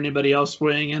partners or anybody else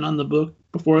weighing in on the book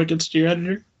before it gets to your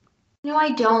editor? No,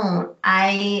 I don't.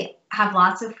 I have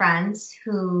lots of friends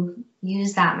who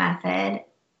use that method.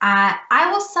 I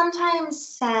will sometimes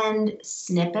send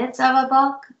snippets of a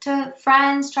book to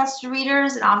friends, trusted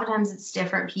readers, and oftentimes it's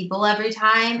different people every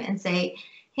time, and say,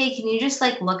 hey, can you just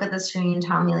like look at the screen and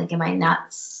tell me, like, am I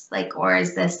nuts? Like, or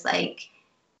is this like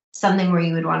something where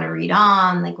you would want to read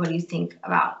on? Like, what do you think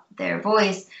about their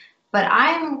voice? But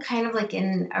I'm kind of like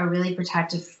in a really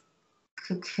protective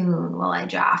cocoon while I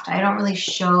draft. I don't really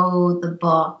show the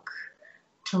book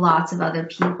to lots of other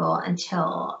people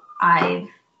until I've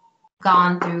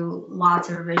gone through lots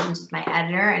of revisions with my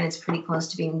editor and it's pretty close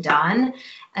to being done.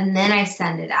 And then I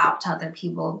send it out to other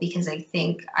people because I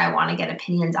think I want to get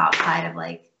opinions outside of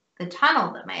like the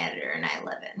tunnel that my editor and I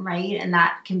live in, right? And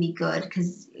that can be good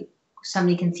because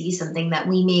somebody can see something that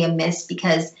we may have missed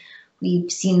because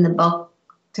we've seen the book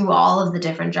through all of the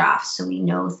different drafts, so we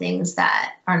know things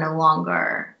that are no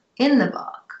longer in the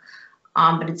book.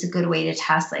 But it's a good way to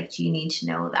test, like, do you need to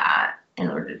know that in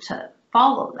order to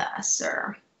follow this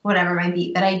or whatever it might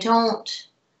be. But I don't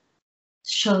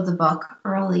show the book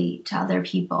early to other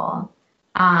people.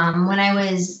 When I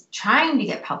was trying to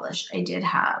get published, I did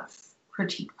have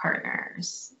critique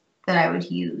partners that I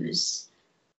would use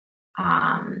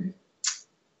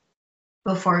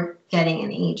before getting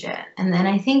an agent. And then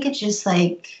I think it's just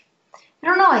like, I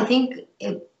don't know, I think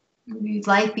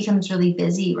life becomes really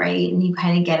busy, right? And you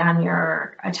kind of get on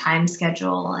a time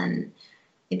schedule and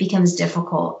it becomes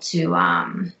difficult to,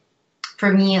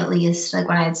 for me at least, like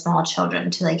when I had small children,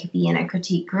 to like be in a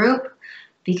critique group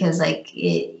because like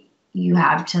you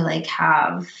have to like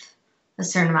have a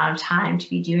certain amount of time to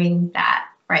be doing that,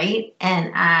 right?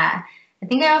 And I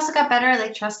think I also got better at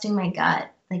like trusting my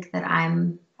gut, like that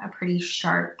I'm a pretty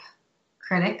sharp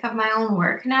critic of my own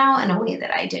work now in a way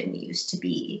that I didn't used to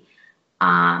be.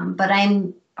 But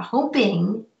I'm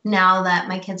hoping now that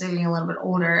my kids are getting a little bit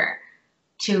older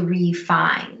to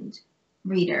re-find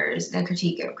readers in a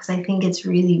critique group because I think it's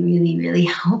really, really, really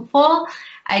helpful.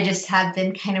 I just have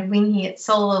been kind of winging it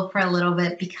solo for a little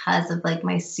bit because of like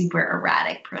my super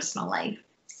erratic personal life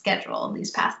schedule these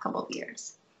past couple of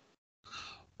years.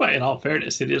 Well, in all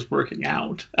fairness, it is working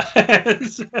out.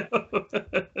 So,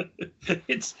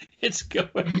 it's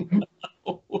going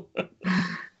well.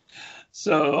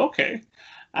 So, okay.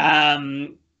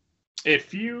 Um,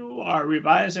 if you are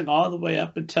revising all the way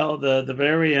up until the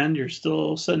very end, you're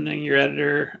still sending your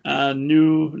editor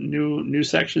new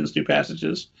sections, new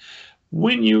passages.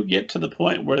 When you get to the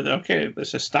point where okay,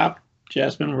 let's just stop,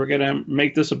 Jasmine. We're gonna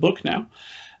make this a book now.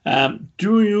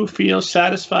 Do you feel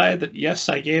satisfied that yes,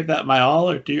 I gave that my all,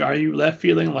 or are you left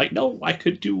feeling like no, I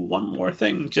could do one more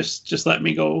thing? Just let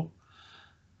me go.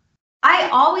 I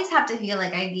always have to feel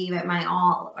like I gave it my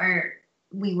all, or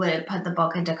we would have put the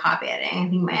book into copy editing. I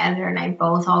think my editor and I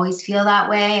both always feel that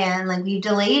way, and like we've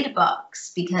delayed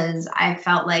books because I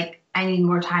felt like I need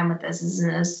more time with this. This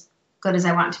isn't as good as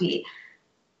I want it to be.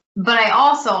 But I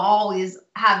also always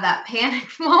have that panic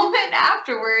moment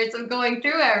afterwards of going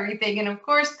through everything. And of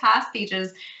course, past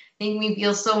pages make me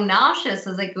feel so nauseous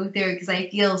as I go through it because I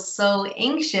feel so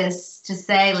anxious to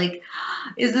say, like,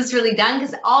 is this really done?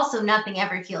 Because also nothing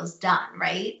ever feels done,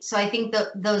 right? So I think that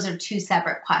those are two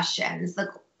separate questions.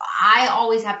 I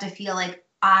always have to feel like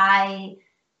I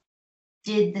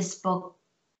did this book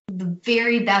the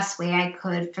very best way I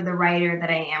could for the writer that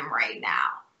I am right now,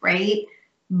 right?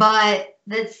 But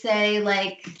let's say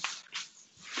like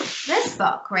this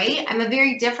book, right? I'm a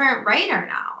very different writer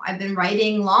now. I've been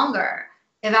writing longer.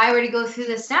 If I were to go through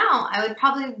this now, I would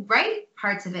probably write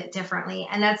parts of it differently.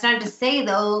 And that's not to say,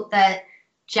 though, that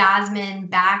Jasmine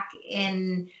back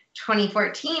in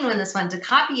 2014, when this went to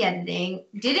copy editing,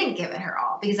 didn't give it her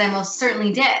all, because I most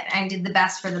certainly did. I did the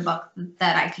best for the book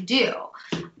that I could do.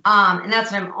 And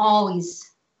that's what I'm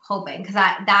always hoping, because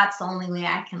that's the only way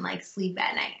I can like sleep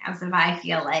at night, as if I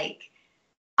feel like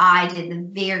I did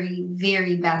the very,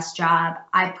 very best job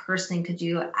I personally could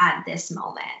do at this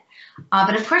moment.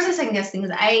 But of course, I second guess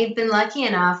things. I've been lucky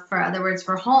enough, for Other Words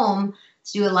for Home,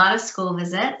 to do a lot of school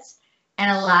visits, and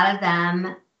a lot of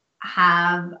them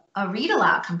have a read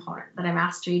aloud component that I'm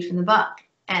asked to read from the book.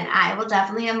 And I will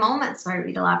definitely have moments where I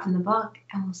read aloud from the book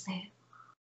and will say,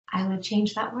 I would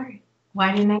change that word.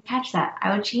 Why didn't I catch that?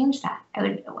 I would change that. I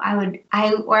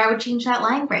would change that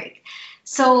line break.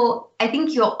 So I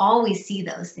think you'll always see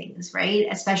those things, right?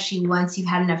 Especially once you've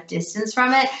had enough distance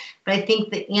from it. But I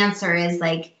think the answer is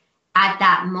like, at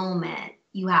that moment,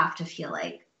 you have to feel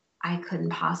like I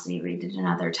couldn't possibly read it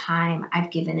another time.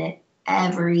 I've given it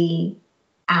every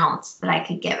ounce that I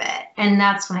could give it. And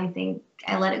that's when I think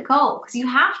I let it go, because you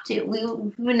have to. We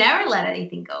would never let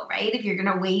anything go, right? If you're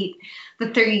going to wait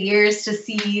the 30 years to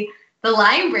see the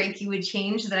line break you would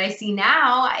change that I see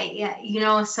now,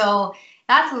 so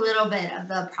that's a little bit of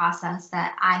the process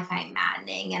that I find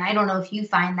maddening. And I don't know if you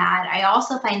find that. I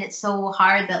also find it so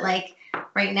hard that like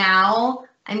right now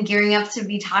I'm gearing up to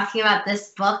be talking about this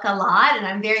book a lot, and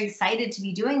I'm very excited to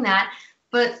be doing that.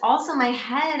 But also my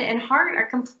head and heart are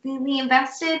completely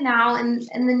invested now in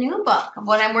the new book of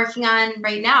what I'm working on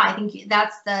right now. I think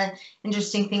that's the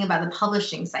interesting thing about the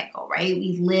publishing cycle, right?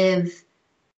 We live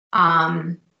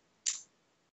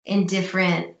in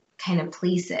different kind of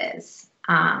places,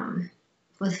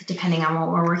 with depending on what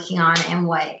we're working on and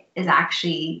what is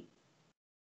actually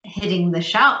hitting the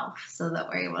shelf, so that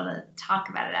we're able to talk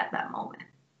about it at that moment.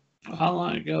 How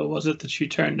long ago was it that you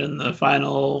turned in the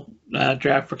final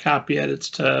draft for copy edits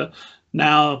to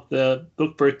now the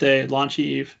book birthday, launch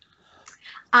eve?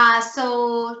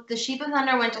 So The Sheep of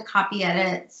Thunder went to copy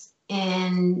edits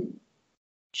in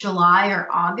July or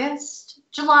August?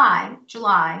 July.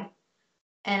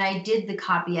 And I did the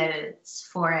copy edits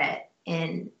for it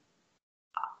in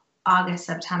August,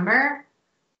 September.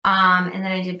 And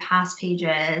then I did past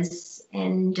pages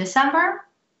in December.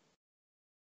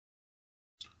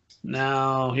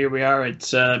 Now, here we are.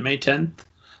 It's May 10th.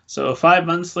 So 5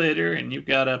 months later, and you've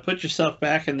got to put yourself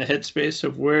back in the headspace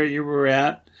of where you were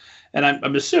at. And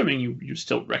I'm assuming you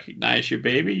still recognize your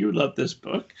baby. You love this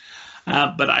book.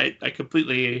 But I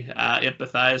completely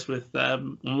empathize with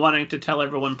wanting to tell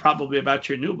everyone probably about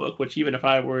your new book, which even if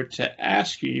I were to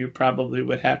ask you, you probably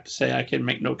would have to say I can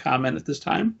make no comment at this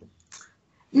time.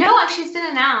 No, actually, it's been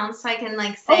announced, so I can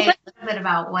say a little bit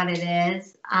about what it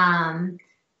is.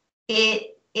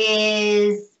 It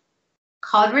is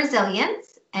called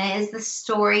Resilience, and it is the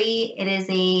story. It is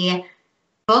a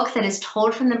book that is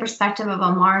told from the perspective of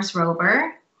a Mars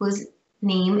rover whose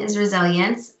name is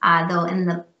Resilience, though in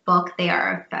the book they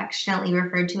are affectionately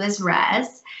referred to as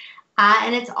Res.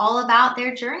 And it's all about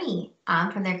their journey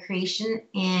from their creation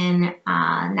in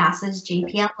NASA's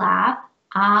JPL lab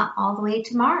all the way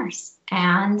to Mars.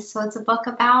 And so it's a book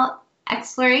about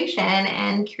exploration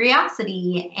and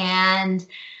curiosity and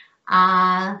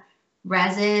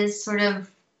Res's sort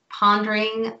of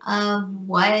pondering of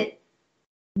what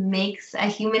makes a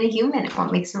human and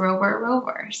what makes a rover a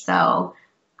rover. So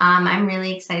I'm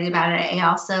really excited about it. I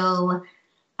also,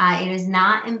 it is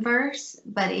not in verse,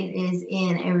 but it is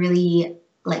in a really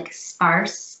like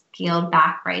sparse, scaled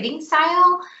back writing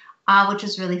style, which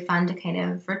is really fun to kind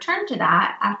of return to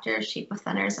that after Shape of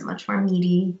Thunder is a much more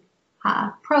meaty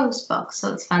prose book.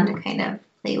 So it's fun to kind of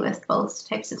play with both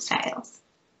types of styles.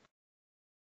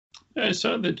 I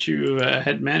saw that you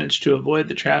had managed to avoid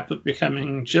the trap of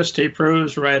becoming just a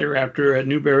prose writer after a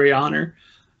Newbery honor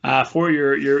for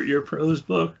your prose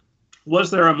book.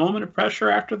 Was there a moment of pressure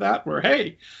after that where,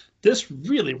 hey, this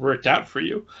really worked out for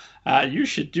you? You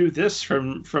should do this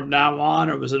from now on,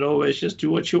 or was it always just do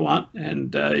what you want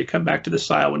and you come back to the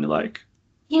style when you like?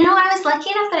 You know, I was lucky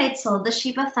enough that I'd sold the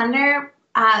Shape of Thunder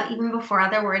even before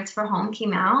Other Words for Home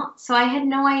came out. So I had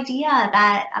no idea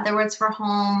that Other Words for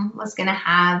Home was going to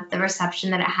have the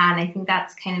reception that it had. I think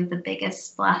that's kind of the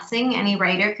biggest blessing any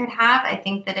writer could have. I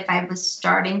think that if I was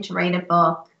starting to write a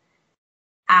book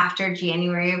after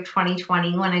January of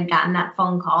 2020, when I'd gotten that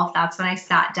phone call, if that's when I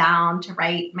sat down to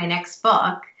write my next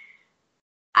book,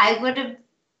 I would have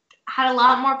had a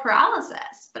lot more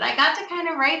paralysis. But I got to kind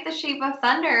of write The Shape of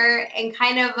Thunder and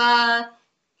kind of,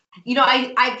 you know,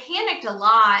 I panicked a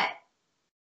lot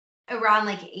around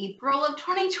like April of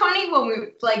 2020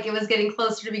 when it was getting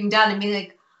closer to being done and being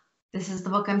like, this is the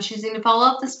book I'm choosing to follow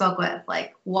up this book with.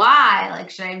 Like, why? Like,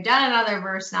 should I have done another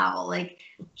verse novel? Like,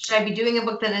 should I be doing a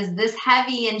book that is this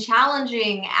heavy and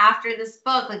challenging after this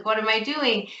book? Like, what am I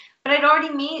doing? But I'd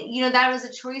already made, you know, that was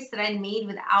a choice that I'd made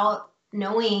without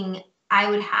knowing I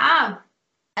would have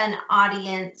an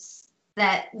audience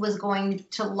that was going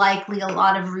to likely a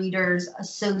lot of readers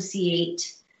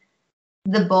associate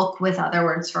the book with Other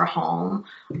Words for Home.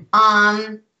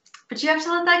 But you have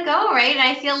to let that go, right? And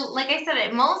I feel, like I said,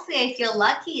 I feel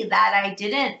lucky that I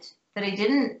didn't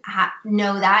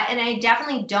know that. And I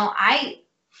definitely don't, I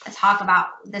talk about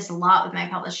this a lot with my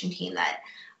publishing team, that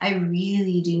I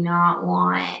really do not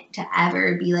want to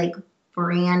ever be like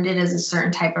branded as a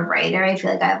certain type of writer. I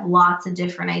feel like I have lots of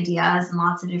different ideas and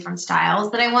lots of different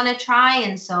styles that I want to try.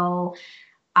 And so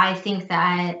I think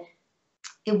that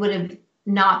it would have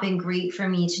not been great for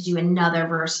me to do another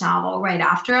verse novel right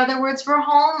after Other Words for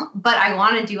Home, but I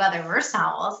want to do other verse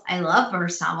novels. I love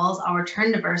verse novels. I'll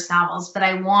return to verse novels, but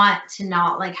I want to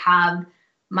not like have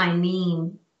my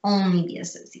name only be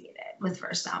associated with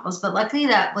verse novels. But luckily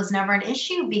that was never an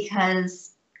issue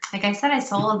because, like I said, I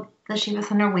sold The Shape of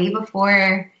Thunder way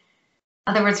before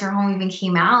Other Words for Home even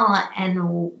came out, and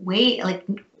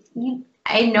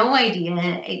I had no idea.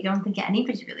 I don't think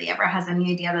anybody really ever has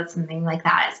any idea that something like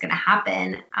that is going to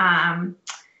happen.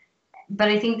 But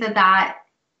I think that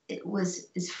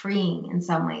is freeing in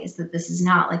some ways, that this is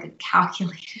not like a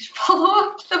calculated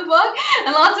follow-up to the book.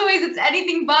 In lots of ways, it's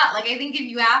anything but. Like, I think if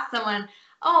you ask someone,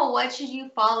 oh, what should you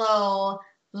follow,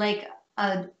 like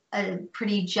a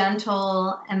pretty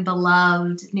gentle and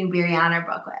beloved Newbery Honor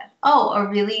book with? Oh, a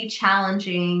really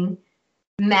challenging,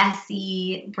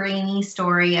 messy, brainy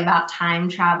story about time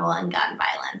travel and gun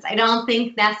violence. I don't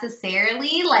think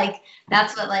necessarily like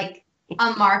that's what like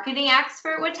a marketing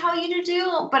expert would tell you to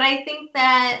do, but I think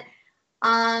that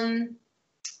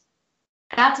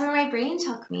that's where my brain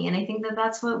took me, and I think that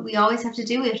that's what we always have to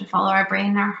do. We have to follow our brain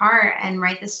and our heart and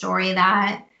write the story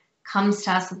that comes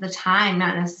to us at the time,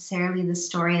 not necessarily the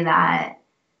story that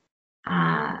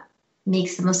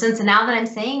makes the most sense. And now that I'm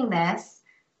saying this,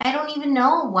 I don't even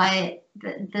know what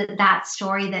that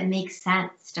story that makes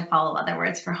sense to follow Other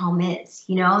Words for Home is.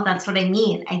 You know, that's what I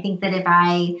mean. I think that if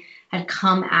I had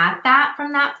come at that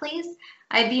from that place,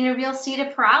 I'd be in a real state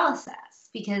of paralysis,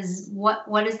 because what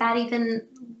does that mean?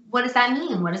 What does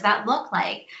that look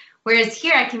like? Whereas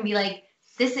here I can be like,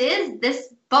 this is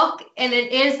this book, and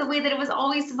it is the way that it was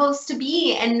always supposed to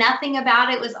be, and nothing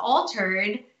about it was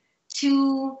altered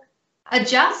to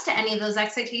adjust to any of those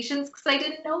expectations, because I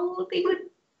didn't know they would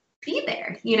be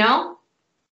there, you know?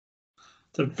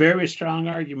 It's a very strong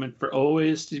argument for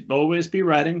always be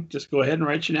writing. Just go ahead and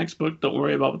write your next book. Don't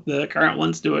worry about what the current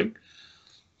one's doing.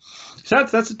 So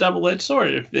that's a double-edged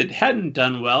sword. If it hadn't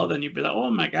done well, then you'd be like, oh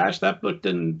my gosh, that book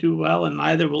didn't do well, and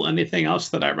neither will anything else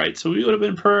that I write. So we would have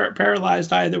been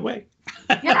paralyzed either way.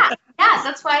 Yeah,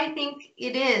 that's why I think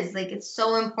it is. Like, it's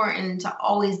so important to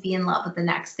always be in love with the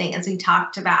next thing, as we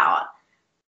talked about,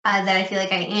 that I feel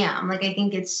like I am. Like, I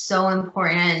think it's so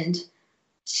important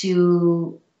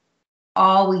to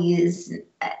always,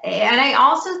 and I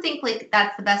also think like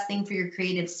that's the best thing for your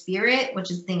creative spirit,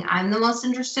 which is the thing I'm the most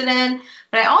interested in.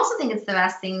 But I also think it's the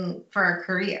best thing for a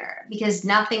career, because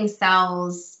nothing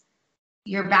sells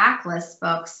your backlist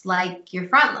books like your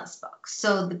frontlist books.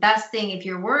 So the best thing, if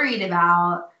you're worried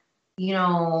about, you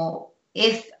know,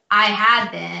 if I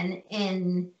had been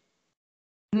in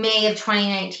May of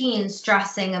 2019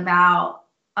 stressing about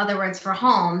Other Words for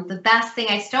Home, the best thing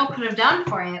I still could have done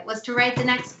for it was to write the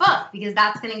next book, because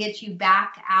that's going to get you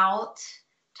back out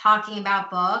talking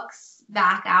about books,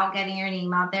 back out getting your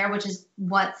name out there, which is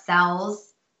what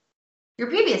sells your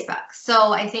previous book.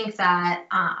 So I think that,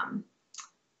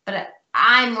 but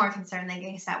I'm more concerned, like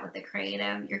I said, with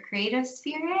your creative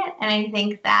spirit. And I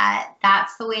think that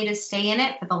that's the way to stay in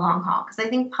it for the long haul. Because I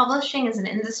think publishing is an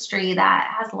industry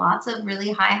that has lots of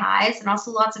really high highs and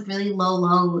also lots of really low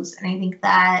lows. And I think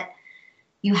that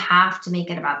you have to make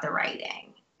it about the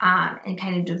writing, and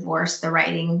kind of divorce the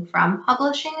writing from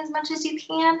publishing as much as you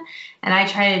can. And I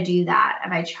try to do that.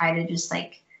 And I try to just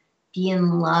like be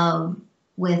in love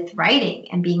with writing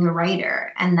and being a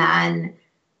writer, and then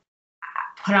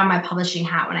put on my publishing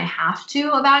hat when I have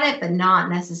to about it, but not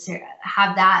necessarily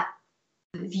have that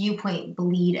viewpoint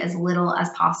bleed as little as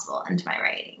possible into my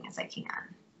writing as I can.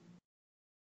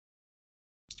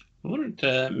 I wanted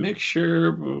to make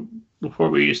sure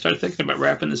before we start thinking about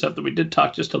wrapping this up that we did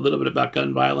talk just a little bit about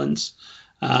gun violence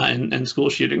and school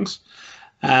shootings.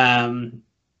 So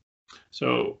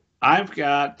I've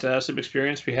got some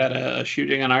experience. We had a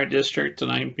shooting in our district,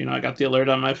 and I got the alert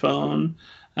on my phone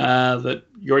that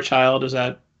your child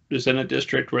is in a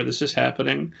district where this is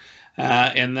happening.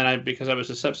 And then because I was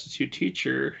a substitute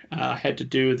teacher, I had to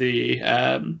do the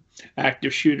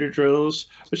active shooter drills,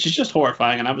 which is just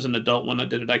horrifying. And I was an adult when I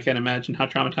did it. I can't imagine how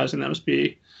traumatizing that must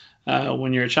be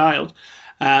when you're a child.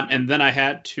 And then I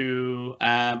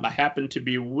happened to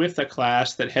be with a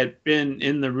class that had been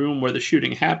in the room where the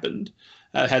shooting happened,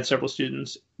 had several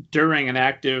students during an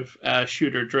active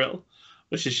shooter drill,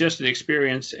 which is just an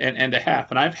experience and a half.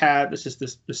 And I've had, this is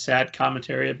the sad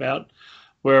commentary about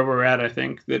where we're at, I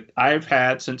think, that I've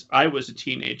had since I was a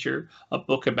teenager, a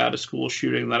book about a school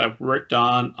shooting that I've worked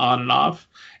on and off,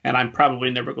 and I'm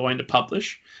probably never going to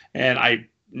publish. And I've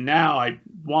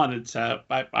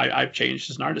changed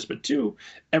as an artist, but two,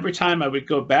 every time I would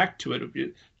go back to it would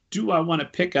be, do I want to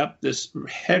pick up this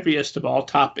heaviest of all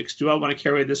topics? Do I want to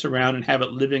carry this around and have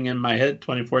it living in my head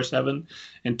 24/7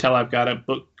 until I've got a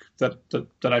book that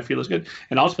I feel is good?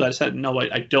 And also I said, no,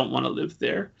 I don't want to live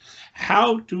there.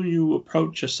 How do you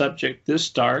approach a subject this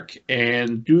dark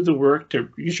and do the work to,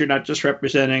 because you're not just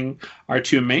representing our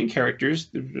two main characters,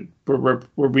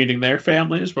 we're meeting their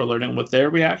families, we're learning what their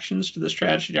reactions to this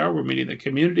tragedy are, we're meeting the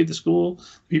community, the school,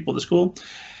 people of the school.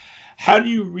 How do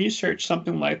you research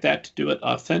something like that to do it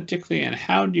authentically, and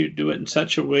how do you do it in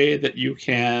such a way that you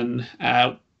can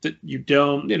that you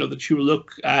don't, that you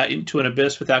look into an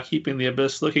abyss without keeping the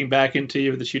abyss looking back into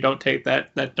you, that you don't take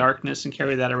that darkness and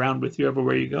carry that around with you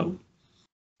everywhere you go?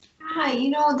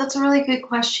 That's a really good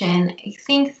question. I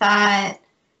think that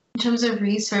in terms of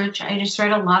research, I just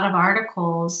read a lot of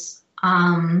articles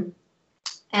and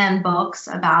books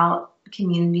about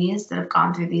communities that have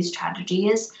gone through these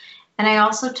tragedies. And I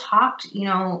also talked,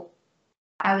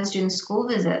 I was doing school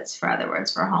visits for Other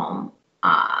Words for Home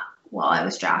while I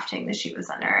was drafting the She Was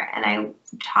Under. And I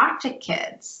talked to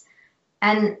kids,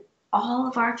 and all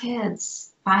of our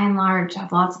kids, by and large,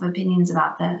 have lots of opinions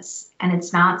about this. And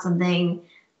it's not something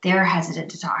they're hesitant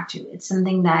to talk to. It's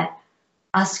something that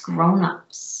us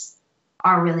grown-ups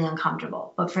are really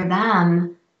uncomfortable. But for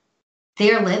them,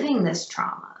 they're living this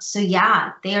trauma. So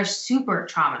yeah, they are super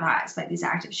traumatized by these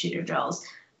active shooter drills,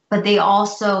 but they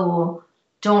also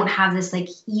don't have this like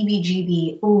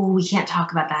EBGB, oh, we can't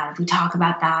talk about that. If we talk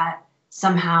about that,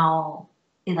 somehow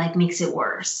it like makes it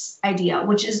worse idea,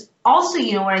 which is also,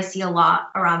 what I see a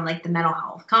lot around like the mental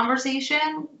health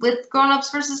conversation with grownups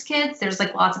versus kids. There's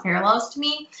like lots of parallels to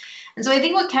me. And so I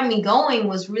think what kept me going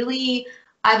was really,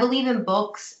 I believe in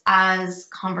books as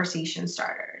conversation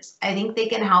starters. I think they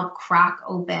can help crack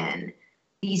open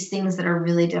these things that are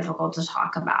really difficult to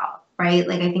talk about, right?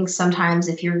 Like I think sometimes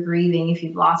if you're grieving, if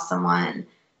you've lost someone,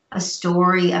 a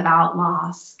story about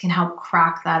loss can help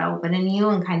crack that open in you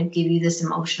and kind of give you this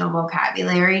emotional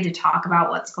vocabulary to talk about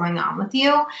what's going on with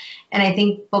you. And I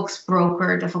think books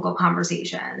broker difficult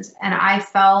conversations. And I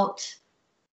felt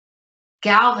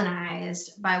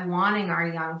galvanized by wanting our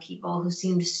young people who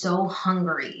seemed so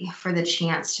hungry for the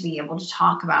chance to be able to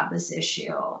talk about this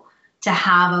issue, to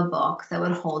have a book that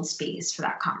would hold space for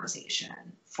that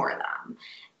conversation for them.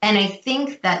 And I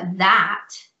think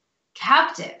that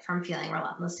kept it from feeling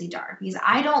relentlessly dark, because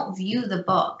I don't view the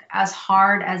book, as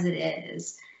hard as it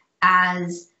is,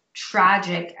 as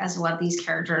tragic as what these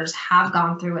characters have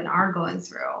gone through and are going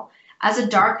through, as a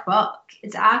dark book.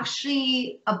 It's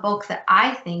actually a book that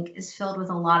I think is filled with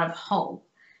a lot of hope.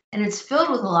 And it's filled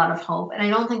with a lot of hope. And I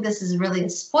don't think this is really a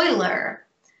spoiler,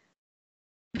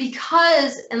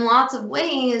 because in lots of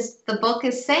ways, the book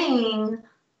is saying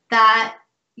that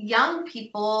young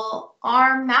people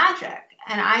are magic,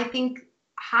 and I think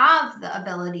have the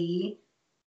ability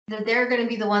that they're going to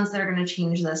be the ones that are going to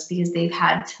change this because they've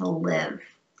had to live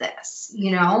this,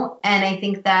 you know? And I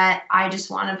think that I just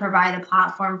want to provide a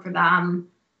platform for them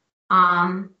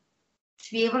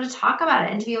to be able to talk about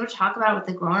it and to be able to talk about it with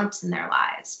the grown-ups in their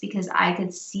lives, because I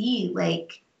could see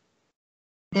like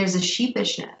there's a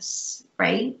sheepishness,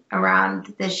 right,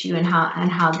 around the issue and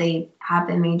how they have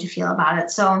been made to feel about it.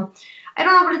 So I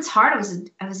don't know, but it's hard.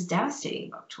 It was a devastating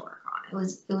book to work on.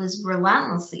 It was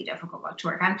relentlessly difficult book to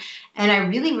work on. And I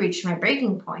really reached my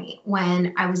breaking point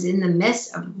when I was in the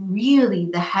midst of really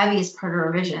the heaviest part of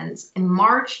revisions in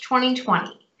March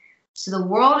 2020. So the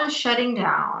world is shutting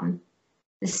down.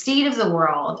 The state of the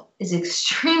world is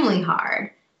extremely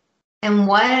hard. And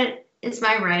what is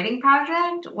my writing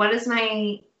project? What is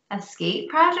my escape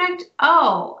project?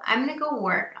 Oh, I'm going to go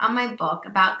work on my book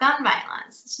about gun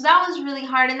violence. So that was really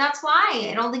hard. And that's why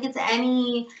I don't think it's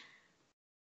any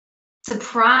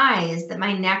surprise that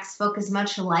my next book is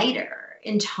much lighter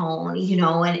in tone, you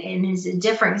know, and is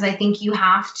different, because I think you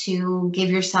have to give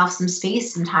yourself some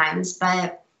space sometimes.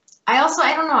 But I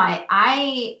don't know,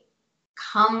 I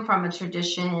come from a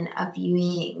tradition of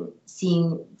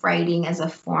seeing writing as a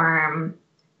form,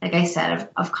 like I said,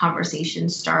 of conversation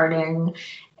starting.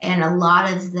 And a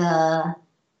lot of the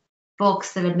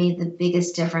books that have made the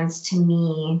biggest difference to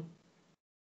me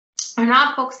are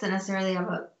not books that necessarily have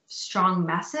a strong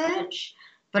message,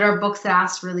 but are books that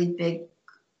ask really big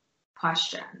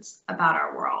questions about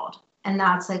our world. And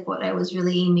that's like what I was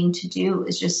really aiming to do,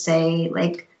 is just say,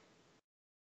 like,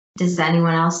 does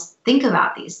anyone else think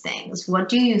about these things? What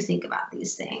do you think about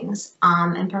these things?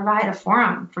 And provide a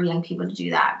forum for young people to do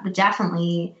that. But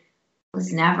definitely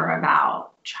was never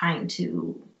about trying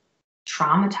to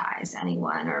traumatize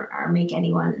anyone or make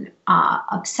anyone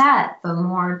upset, but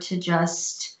more to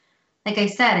just, like I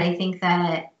said, I think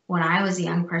that when I was a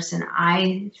young person,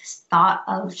 I thought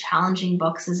of challenging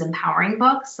books as empowering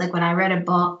books. Like when I read a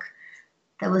book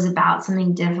that was about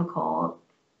something difficult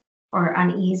or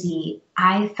uneasy,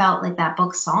 I felt like that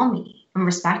book saw me and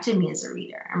respected me as a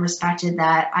reader and respected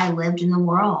that I lived in the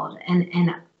world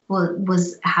and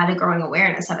had a growing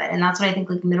awareness of it. And that's what I think,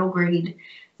 like, middle grade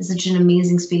is such an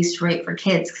amazing space to write for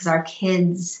kids, because our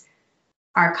kids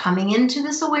are coming into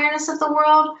this awareness of the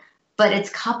world, but it's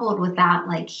coupled with that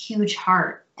like huge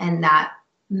heart and that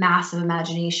massive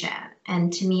imagination.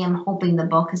 And to me, I'm hoping the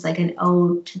book is like an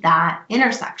ode to that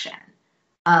intersection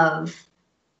of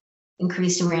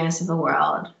increased awareness of the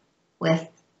world with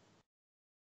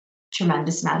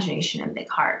tremendous imagination and big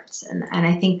hearts. And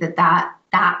I think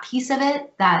that piece of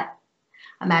it, that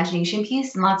imagination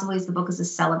piece, in lots of ways the book is a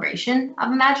celebration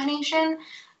of imagination,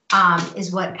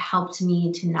 is what helped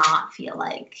me to not feel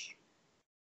like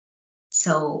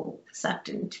so sucked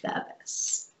into the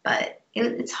abyss. But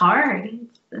it's hard.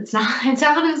 It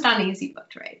definitely was not an easy book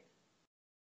to write.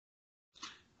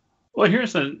 Well,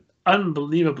 here's an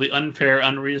unbelievably unfair,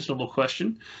 unreasonable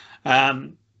question,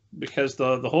 because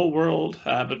the whole world,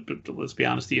 but let's be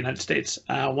honest, the United States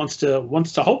wants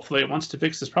to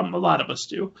fix this problem. A lot of us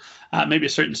do. Maybe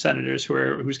certain senators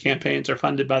whose campaigns are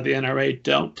funded by the NRA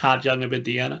don't. Todd Young of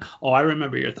Indiana. Oh, I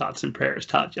remember your thoughts and prayers,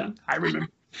 Todd Young. I remember.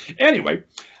 Anyway.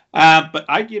 But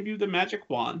I give you the magic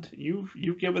wand.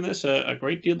 You've given this a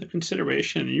great deal of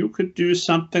consideration. You could do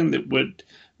something that would,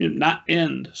 not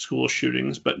end school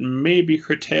shootings, but maybe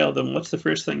curtail them. What's the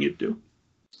first thing you'd do?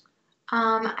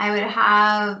 I would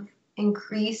have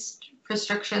increased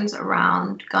restrictions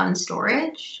around gun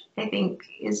storage. I think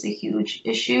is a huge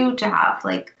issue, to have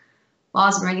like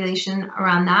laws and regulation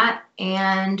around that,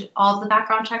 and all of the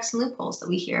background checks and loopholes that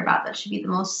we hear about. That should be the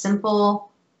most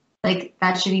simple. Like,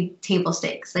 that should be table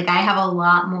stakes. Like, I have a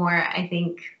lot more, I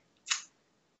think,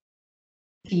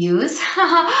 views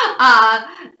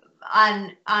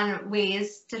on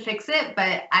ways to fix it,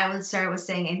 but I would start with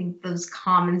saying I think those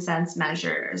common sense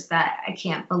measures that I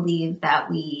can't believe that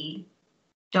we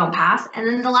don't pass. And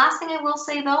then the last thing I will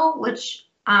say, though, which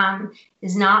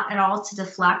is not at all to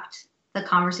deflect the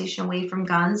conversation away from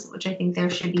guns, which I think there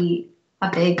should be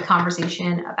a big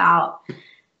conversation about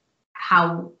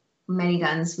how many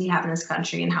guns we have in this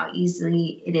country and how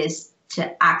easily it is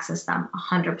to access them.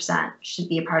 100% should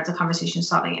be a part of the conversation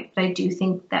solving it. But I do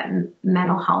think that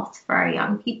mental health for our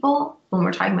young people, when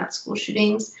we're talking about school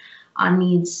shootings,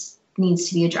 needs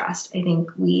to be addressed. I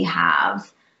think we have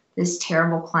this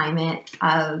terrible climate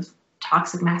of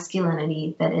toxic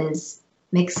masculinity that is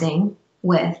mixing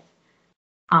with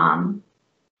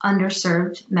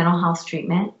underserved mental health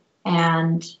treatment,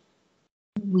 and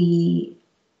we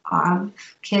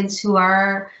kids who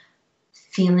are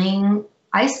feeling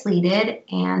isolated,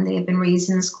 and they have been raised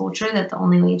in this culture that the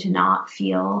only way to not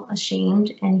feel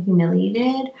ashamed and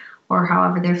humiliated, or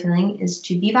however they're feeling, is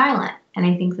to be violent. And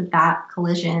I think that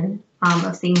collision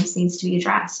of things needs to be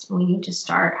addressed. We need to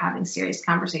start having serious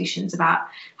conversations about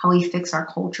how we fix our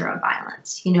culture of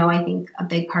violence. I think a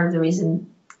big part of the reason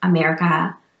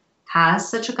America has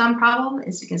such a gun problem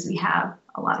is because we have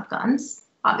a lot of guns.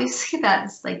 Obviously,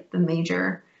 that's like the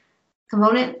major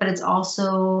component, but it's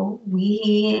also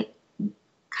we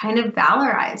kind of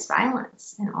valorize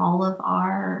violence in all of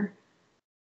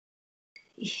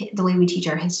the way we teach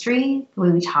our history, the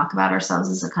way we talk about ourselves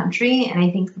as a country. And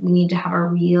I think we need to have a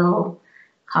real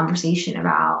conversation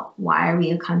about why are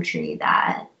we a country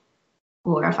that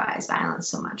glorifies violence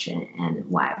so much, and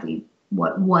what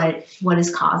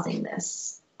is causing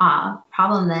this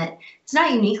problem that it's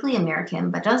not uniquely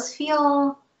American, but does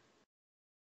feel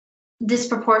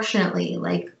disproportionately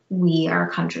like we are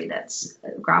a country that's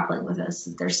grappling with this.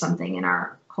 There's something in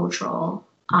our cultural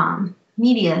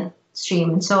media stream.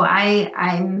 And so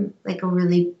I'm like a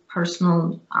really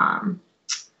personal,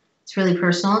 it's really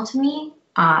personal to me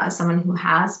as someone who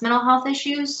has mental health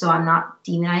issues. So I'm not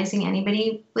demonizing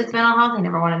anybody with mental health. I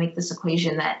never want to make this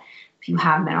equation that if you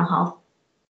have mental health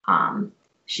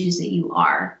issues that you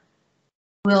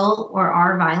will or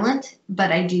are violent.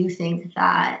 But I do think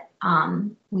that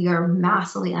we are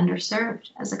massively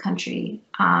underserved as a country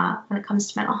when it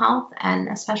comes to mental health, and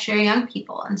especially our young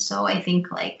people. And so I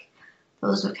think like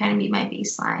those would kind of be my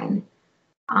baseline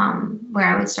where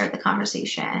I would start the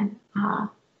conversation,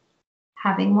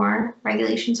 having more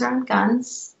regulations around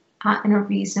guns in a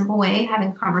reasonable way,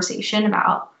 having a conversation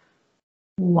about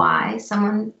why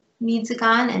someone needs a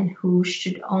gun and who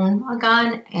should own a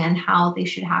gun and how they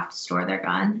should have to store their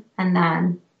gun, and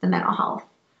then the mental health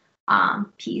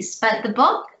piece. But the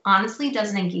book honestly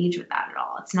doesn't engage with that at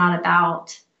all. It's not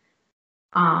about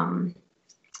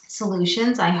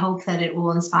solutions. I hope that it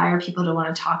will inspire people to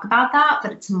want to talk about that,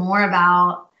 but it's more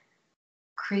about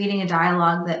creating a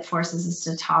dialogue that forces us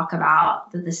to talk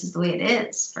about that this is the way it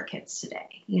is for kids today.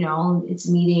 It's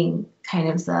meeting kind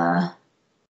of the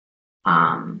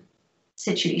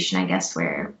situation, I guess,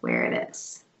 where it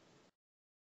is.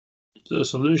 The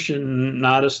solution,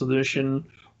 not a solution.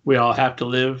 We all have to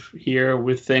live here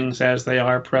with things as they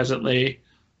are presently,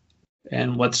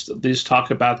 and let's at least talk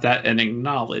about that and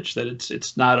acknowledge that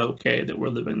it's not okay that we're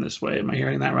living this way. Am I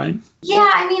hearing that right?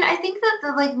 Yeah, I mean, I think that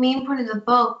the main point of the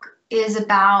book is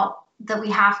about that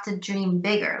we have to dream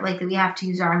bigger, like that we have to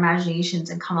use our imaginations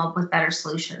and come up with better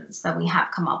solutions that we have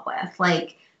come up with.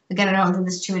 Like, again, I don't think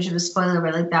this is too much of a spoiler,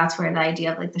 but like that's where the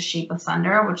idea of like the shape of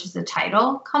thunder, which is the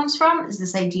title, comes from, is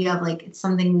this idea of like it's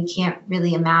something we can't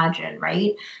really imagine,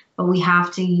 right? But we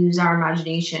have to use our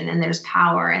imagination, and there's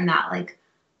power in that like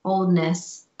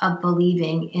boldness of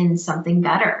believing in something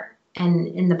better and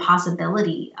in the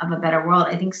possibility of a better world.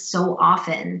 I think so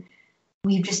often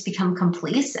we've just become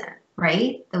complacent,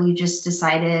 right? That we just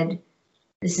decided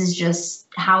this is just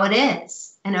how it is.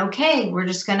 And okay, we're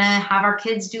just going to have our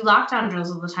kids do lockdown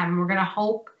drills all the time. And we're going to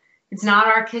hope it's not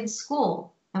our kids'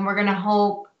 school. And we're going to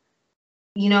hope,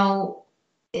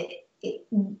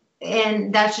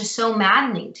 and that's just so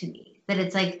maddening to me that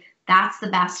it's like, that's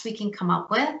the best we can come up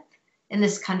with in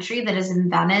this country that has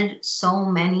invented so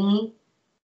many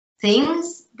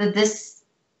things, that this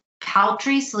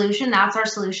paltry solution, that's our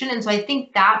solution. And so I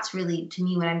think that's really, to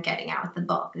me, what I'm getting at with the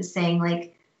book, is saying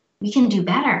like, we can do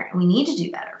better. We need to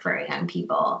do better for our young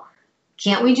people.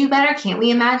 Can't we do better? Can't we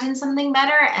imagine something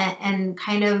better? And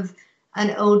kind of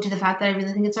an ode to the fact that I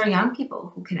really think it's our young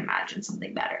people who can imagine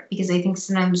something better. Because I think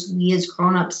sometimes we as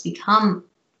grownups become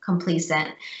complacent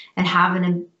and have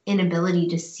an inability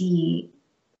to see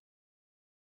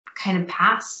kind of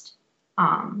past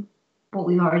what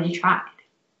we've already tried.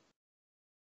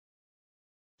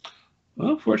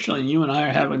 Well, fortunately, you and I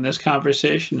are having this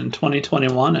conversation in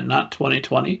 2021 and not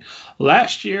 2020.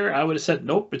 Last year, I would have said,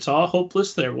 nope, it's all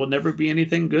hopeless. There will never be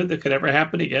anything good that could ever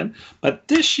happen again. But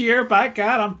this year, by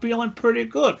God, I'm feeling pretty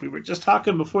good. We were just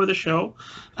talking before the show.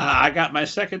 I got my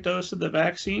second dose of the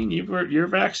vaccine. You're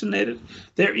vaccinated.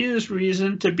 There is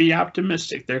reason to be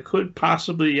optimistic. There could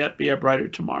possibly yet be a brighter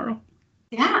tomorrow.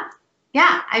 Yeah.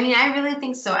 Yeah. I mean, I really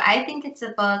think so. I think it's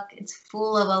a book. It's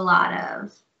full of a lot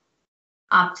of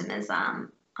optimism,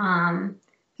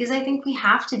 because I think we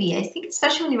have to be. I think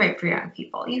especially when you write for young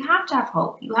people, you have to have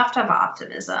hope. You have to have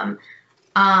optimism,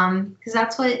 because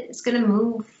that's what is going to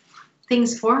move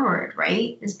things forward,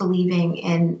 right? Is believing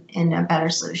in a better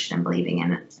solution and believing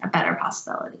in a better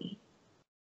possibility.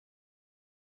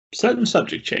 Sudden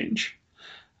subject change.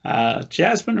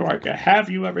 Jasmine Warga, have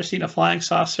you ever seen a flying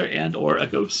saucer and or a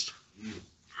ghost?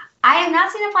 I have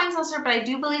not seen a flying saucer, but I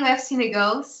do believe I've seen a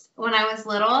ghost. When I was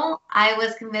little, I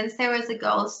was convinced there was a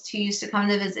ghost who used to come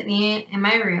to visit me in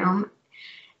my room.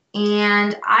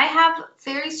 And I have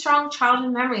very strong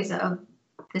childhood memories of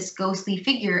this ghostly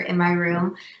figure in my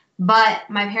room. But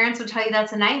my parents would tell you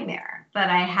that's a nightmare that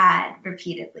I had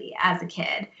repeatedly as a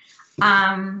kid.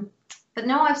 But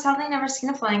no, I've sadly never seen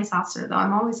a flying saucer, though.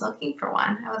 I'm always looking for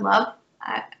one. I would love.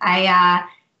 I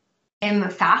am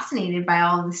fascinated by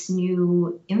all this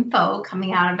new info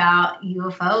coming out about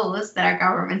UFOs that our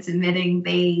government's admitting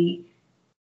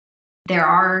there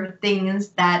are things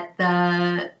that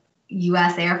the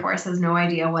U.S. Air Force has no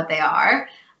idea what they are.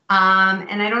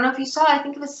 And I don't know if you saw, I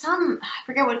think it was I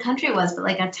forget what country it was, but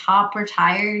like a top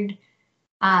retired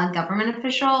government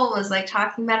official was like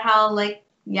talking about how like,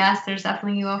 yes, there's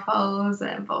definitely UFOs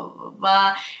and blah, blah,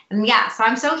 blah. And yeah, so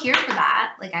I'm so here for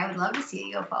that. Like I would love to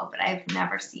see a UFO, but I've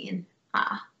never seen,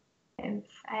 I've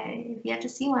yet to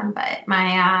see one, but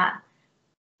my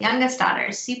youngest daughter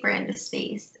is super into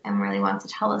space and really wants a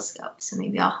telescope. So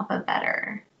maybe I'll have a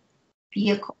better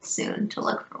vehicle soon to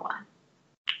look for one.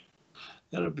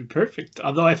 That would be perfect.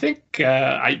 Although I think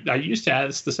I used to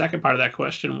ask the second part of that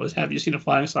question was, have you seen a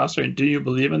flying saucer and do you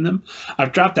believe in them?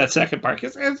 I've dropped that second part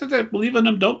because believe in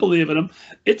them, don't believe in them.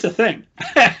 It's a thing.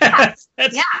 Yeah.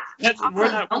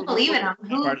 Don't believe in them.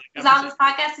 Who's on this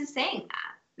podcast is saying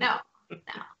that? No.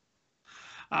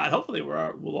 Hopefully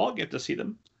we'll all get to see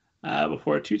them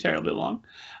before too terribly long.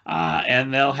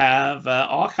 And they'll have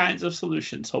all kinds of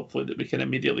solutions, hopefully, that we can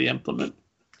immediately implement.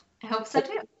 I hope so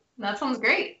too. That sounds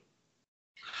great.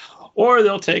 Or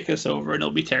they'll take us over and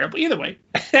it'll be terrible. Either way,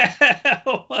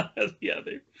 one or the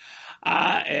other.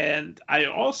 And I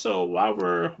also, while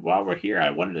we're here, I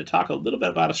wanted to talk a little bit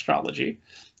about astrology,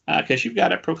 because you've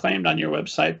got it proclaimed on your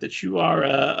website that you are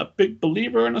a big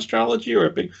believer in astrology or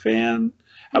a big fan.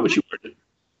 How would you word it?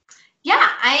 Yeah,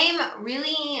 I'm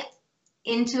really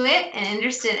into it and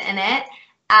interested in it.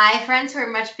 I have friends who are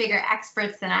much bigger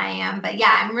experts than I am, but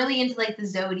yeah, I'm really into like the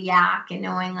zodiac and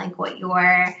knowing like what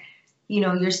your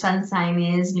sun sign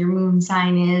is, and your moon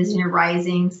sign is, and your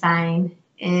rising sign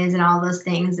is, and all those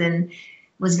things, and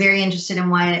was very interested in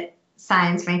what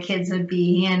signs my kids would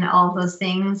be and all those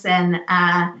things. And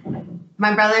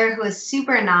my brother, who is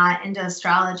super not into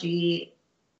astrology,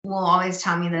 will always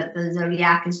tell me that the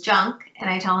zodiac is junk, and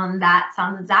I tell him that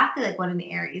sounds exactly like what an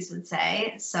Aries would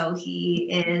say. So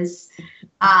he is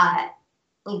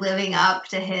living up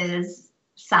to his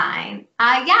sign.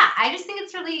 Yeah, I just think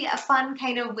it's really a fun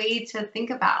kind of way to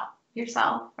think about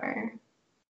yourself or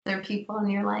other people in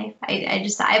your life.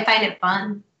 I find it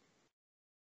fun.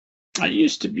 I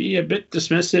used to be a bit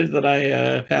dismissive that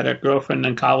I had a girlfriend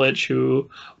in college who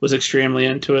was extremely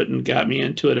into it and got me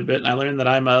into it a bit. And I learned that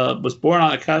I was born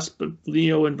on the cusp of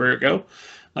Leo and Virgo.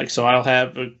 So I'll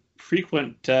have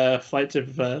frequent flights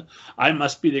of I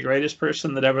must be the greatest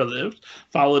person that ever lived,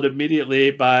 followed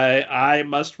immediately by I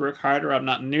must work harder, I'm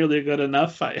not nearly good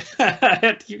enough. I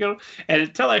had to go. And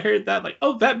until I heard that, like,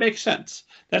 oh, that makes sense.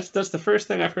 That's the first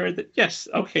thing I've heard that, yes,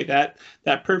 okay, that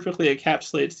perfectly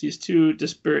encapsulates these two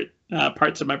disparate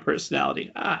parts of my personality.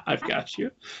 I've got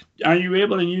you. Are you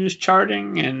able to use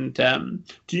charting, and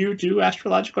do you do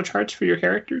astrological charts for your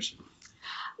characters?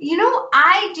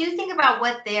 I do think about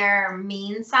what their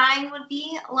main sign would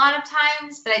be a lot of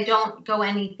times, but I don't go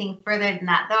anything further than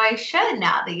that. Though I should,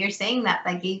 now that you're saying that,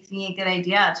 that gave me a good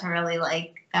idea to really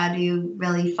do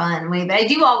really fun way. But I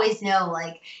do always know,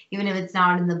 like, even if it's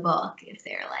not in the book, if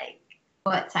they're like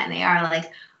what sign they are.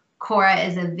 Like Cora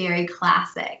is a very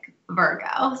classic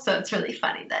Virgo, so it's really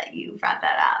funny that you brought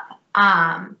that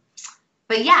up.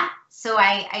 But yeah, so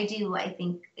I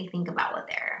think about what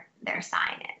their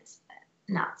sign is.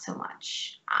 Not so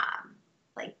much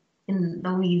like in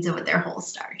the weeds of what their whole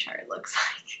star chart looks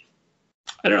like.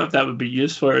 I don't know if that would be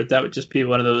useful or if that would just be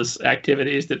one of those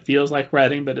activities that feels like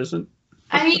writing but isn't.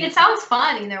 I mean, it sounds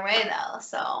fun either way though,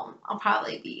 so I'll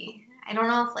probably be. I don't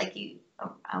know if like a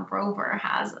rover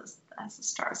has a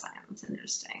star sign. That's an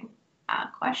interesting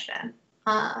question.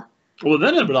 Well,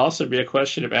 then it would also be a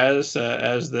question of as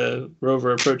the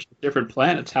rover approaches different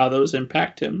planets, how those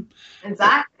impact him.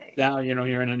 Exactly. Now,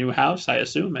 you're in a new house, I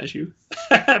assume, as you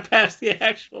pass the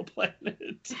actual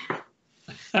planet.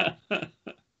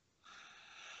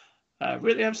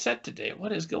 Really upset today.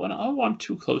 What is going on? Oh, I'm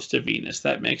too close to Venus.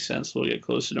 That makes sense. We'll get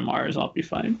closer to Mars. I'll be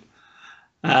fine.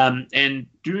 And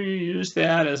do you use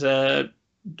that as are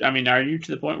you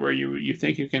to the point where you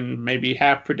think you can maybe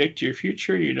half predict your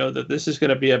future? You know that this is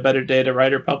going to be a better day to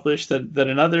write or publish than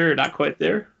another, or not quite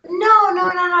there? No,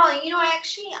 no, not at all. You know, I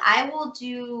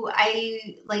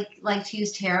like to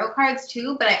use tarot cards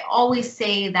too, but I always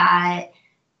say that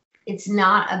it's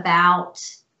not about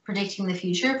predicting the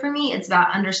future for me. It's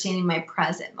about understanding my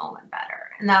present moment better.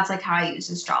 And that's like how I use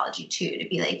astrology too, to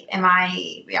be like, am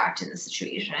I reacting to the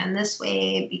situation in this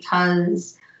way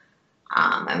because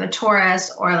I'm a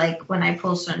Taurus, or like when I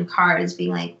pull certain cards,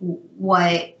 being like,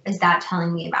 what is that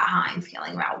telling me about how I'm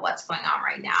feeling about what's going on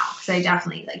right now? Because I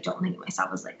definitely like don't think of myself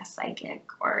as like a psychic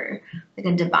or like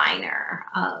a diviner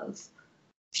of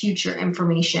future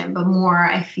information, but more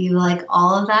I feel like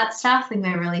all of that stuff, like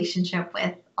my relationship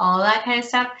with all of that kind of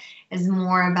stuff, is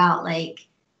more about like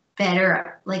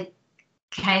better, like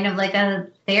kind of like a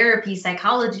therapy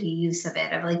psychology use of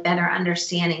it, of like better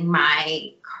understanding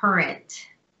my current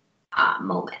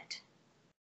moment.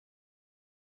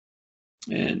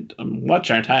 And I'm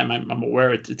watching our time. I'm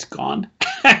aware it's gone.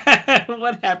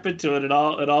 What happened to it? It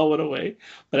all went away.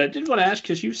 But I did want to ask,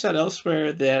 because you said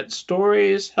elsewhere that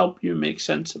stories help you make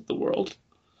sense of the world.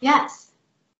 Yes.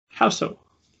 How so?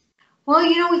 Well,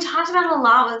 you know, we talked about it a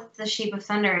lot with The Shape of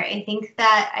Thunder. I think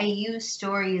that I use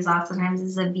stories lots of times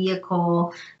as a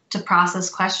vehicle to process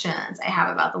questions I have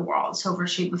about the world. So for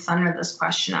Shape of Thunder, this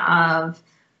question of,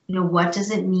 you know, what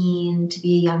does it mean to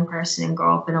be a young person and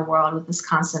grow up in a world with this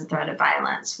constant threat of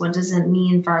violence? What does it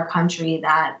mean for our country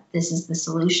that this is the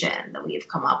solution that we've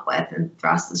come up with and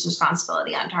thrust this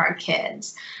responsibility onto our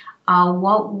kids?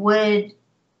 What would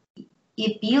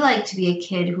it be like to be a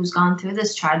kid who's gone through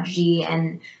this tragedy,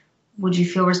 and would you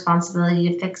feel responsibility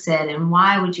to fix it, and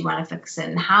why would you want to fix it,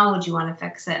 and how would you want to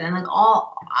fix it? And like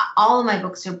all of my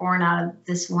books are born out of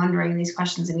this wondering, these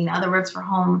questions. I mean, Other Words for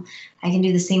Home, I can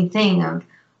do the same thing of,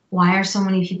 why are so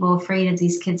many people afraid of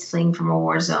these kids fleeing from a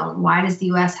war zone? Why does the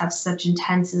U.S. have such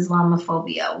intense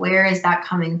Islamophobia? Where is that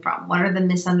coming from? What are the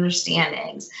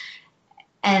misunderstandings?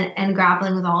 And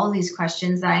grappling with all of these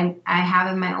questions that I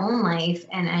have in my own life,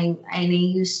 and I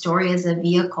use story as a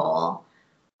vehicle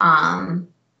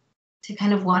to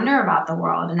kind of wonder about the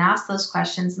world and ask those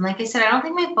questions. And like I said, I don't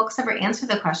think my books ever answer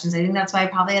the questions. I think that's why I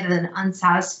probably had an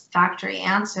unsatisfactory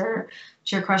answer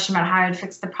to your question about how I would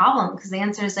fix the problem, because the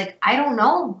answer is like, I don't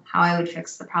know how I would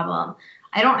fix the problem.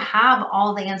 I don't have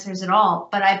all the answers at all,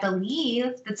 but I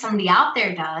believe that somebody out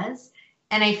there does.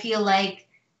 And I feel like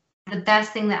the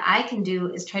best thing that I can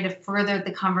do is try to further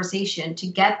the conversation to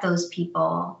get those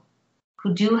people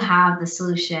who do have the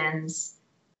solutions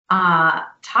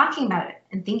talking about it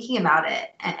and thinking about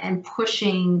it, and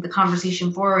pushing the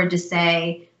conversation forward to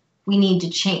say, we need to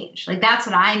change. Like, that's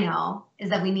what I know, is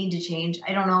that we need to change.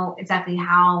 I don't know exactly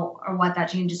how or what that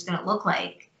change is going to look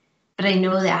like, but I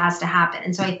know that has to happen.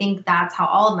 And so I think that's how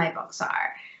all of my books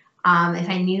are. If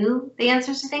I knew the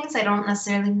answers to things, I don't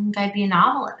necessarily think I'd be a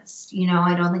novelist. You know,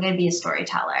 I don't think I'd be a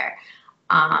storyteller.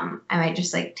 I might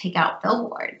just like take out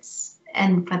billboards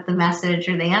and put the message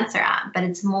or the answer on. But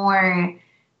it's more,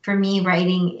 for me,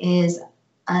 writing is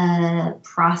a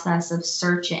process of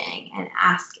searching and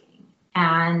asking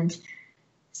and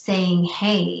saying,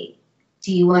 hey,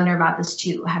 do you wonder about this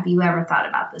too? Have you ever thought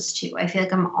about this too? I feel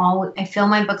like I fill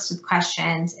my books with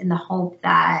questions in the hope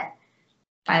that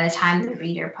by the time the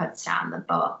reader puts down the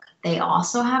book, they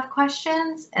also have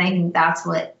questions. And I think that's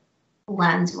what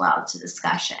lends well to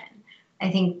discussion. I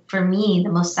think for me,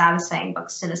 the most satisfying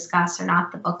books to discuss are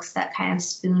not the books that kind of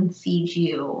spoon feed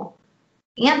you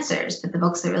answers, but the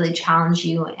books that really challenge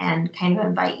you and kind of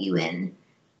invite you in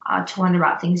to wonder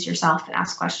about things yourself and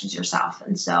ask questions yourself.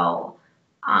 And so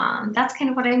that's kind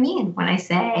of what I mean when I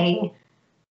say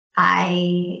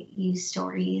I use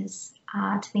stories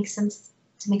to make sense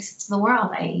of the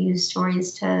world. I use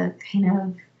stories to kind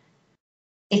of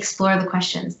explore the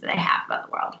questions that I have about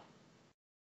the world.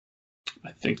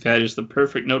 I think that is the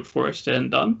perfect note for us to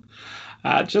end on.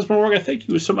 Jasmine Warga, thank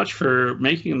you so much for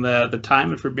making the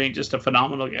time and for being just a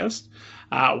phenomenal guest.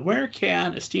 Where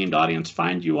can esteemed audience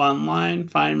find you online,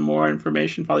 find more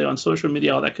information, probably on social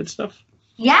media, all that good stuff?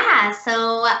 Yeah,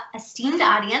 so esteemed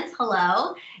audience,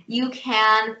 hello. You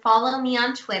can follow me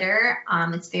on Twitter.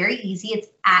 It's very easy. It's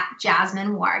at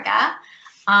Jasmine Warga.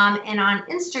 And on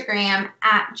Instagram,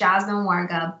 at Jasmine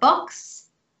Warga Books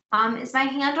is my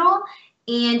handle.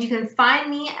 And you can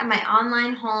find me at my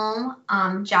online home,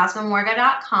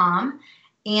 jasminewarga.com.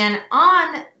 And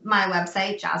on my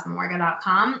website,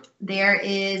 jasminewarga.com, there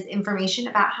is information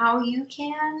about how you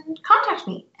can contact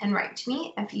me and write to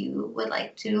me if you would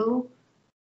like to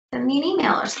send me an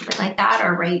email or something like that,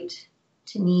 or write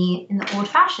to me in the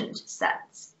old-fashioned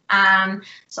sense.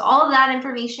 So all of that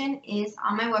information is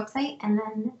on my website, and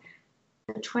then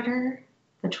the Twitter.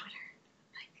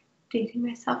 updating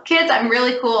myself. Kids, I'm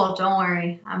really cool. Don't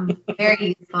worry. I'm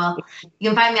very useful. You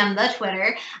can find me on the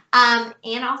Twitter and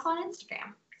also on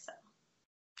Instagram. So.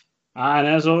 And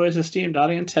as always, esteemed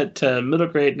audience, head to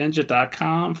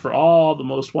middlegradeninja.com for all the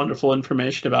most wonderful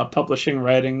information about publishing,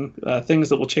 writing, things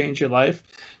that will change your life.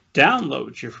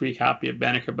 Download your free copy of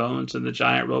Banneker Bones and the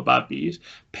Giant Robot Bees.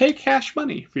 Pay cash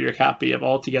money for your copy of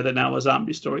All Together Now, a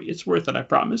Zombie Story. It's worth it, I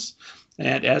promise.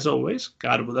 And as always,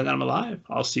 God willing, I'm alive.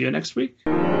 I'll see you next week.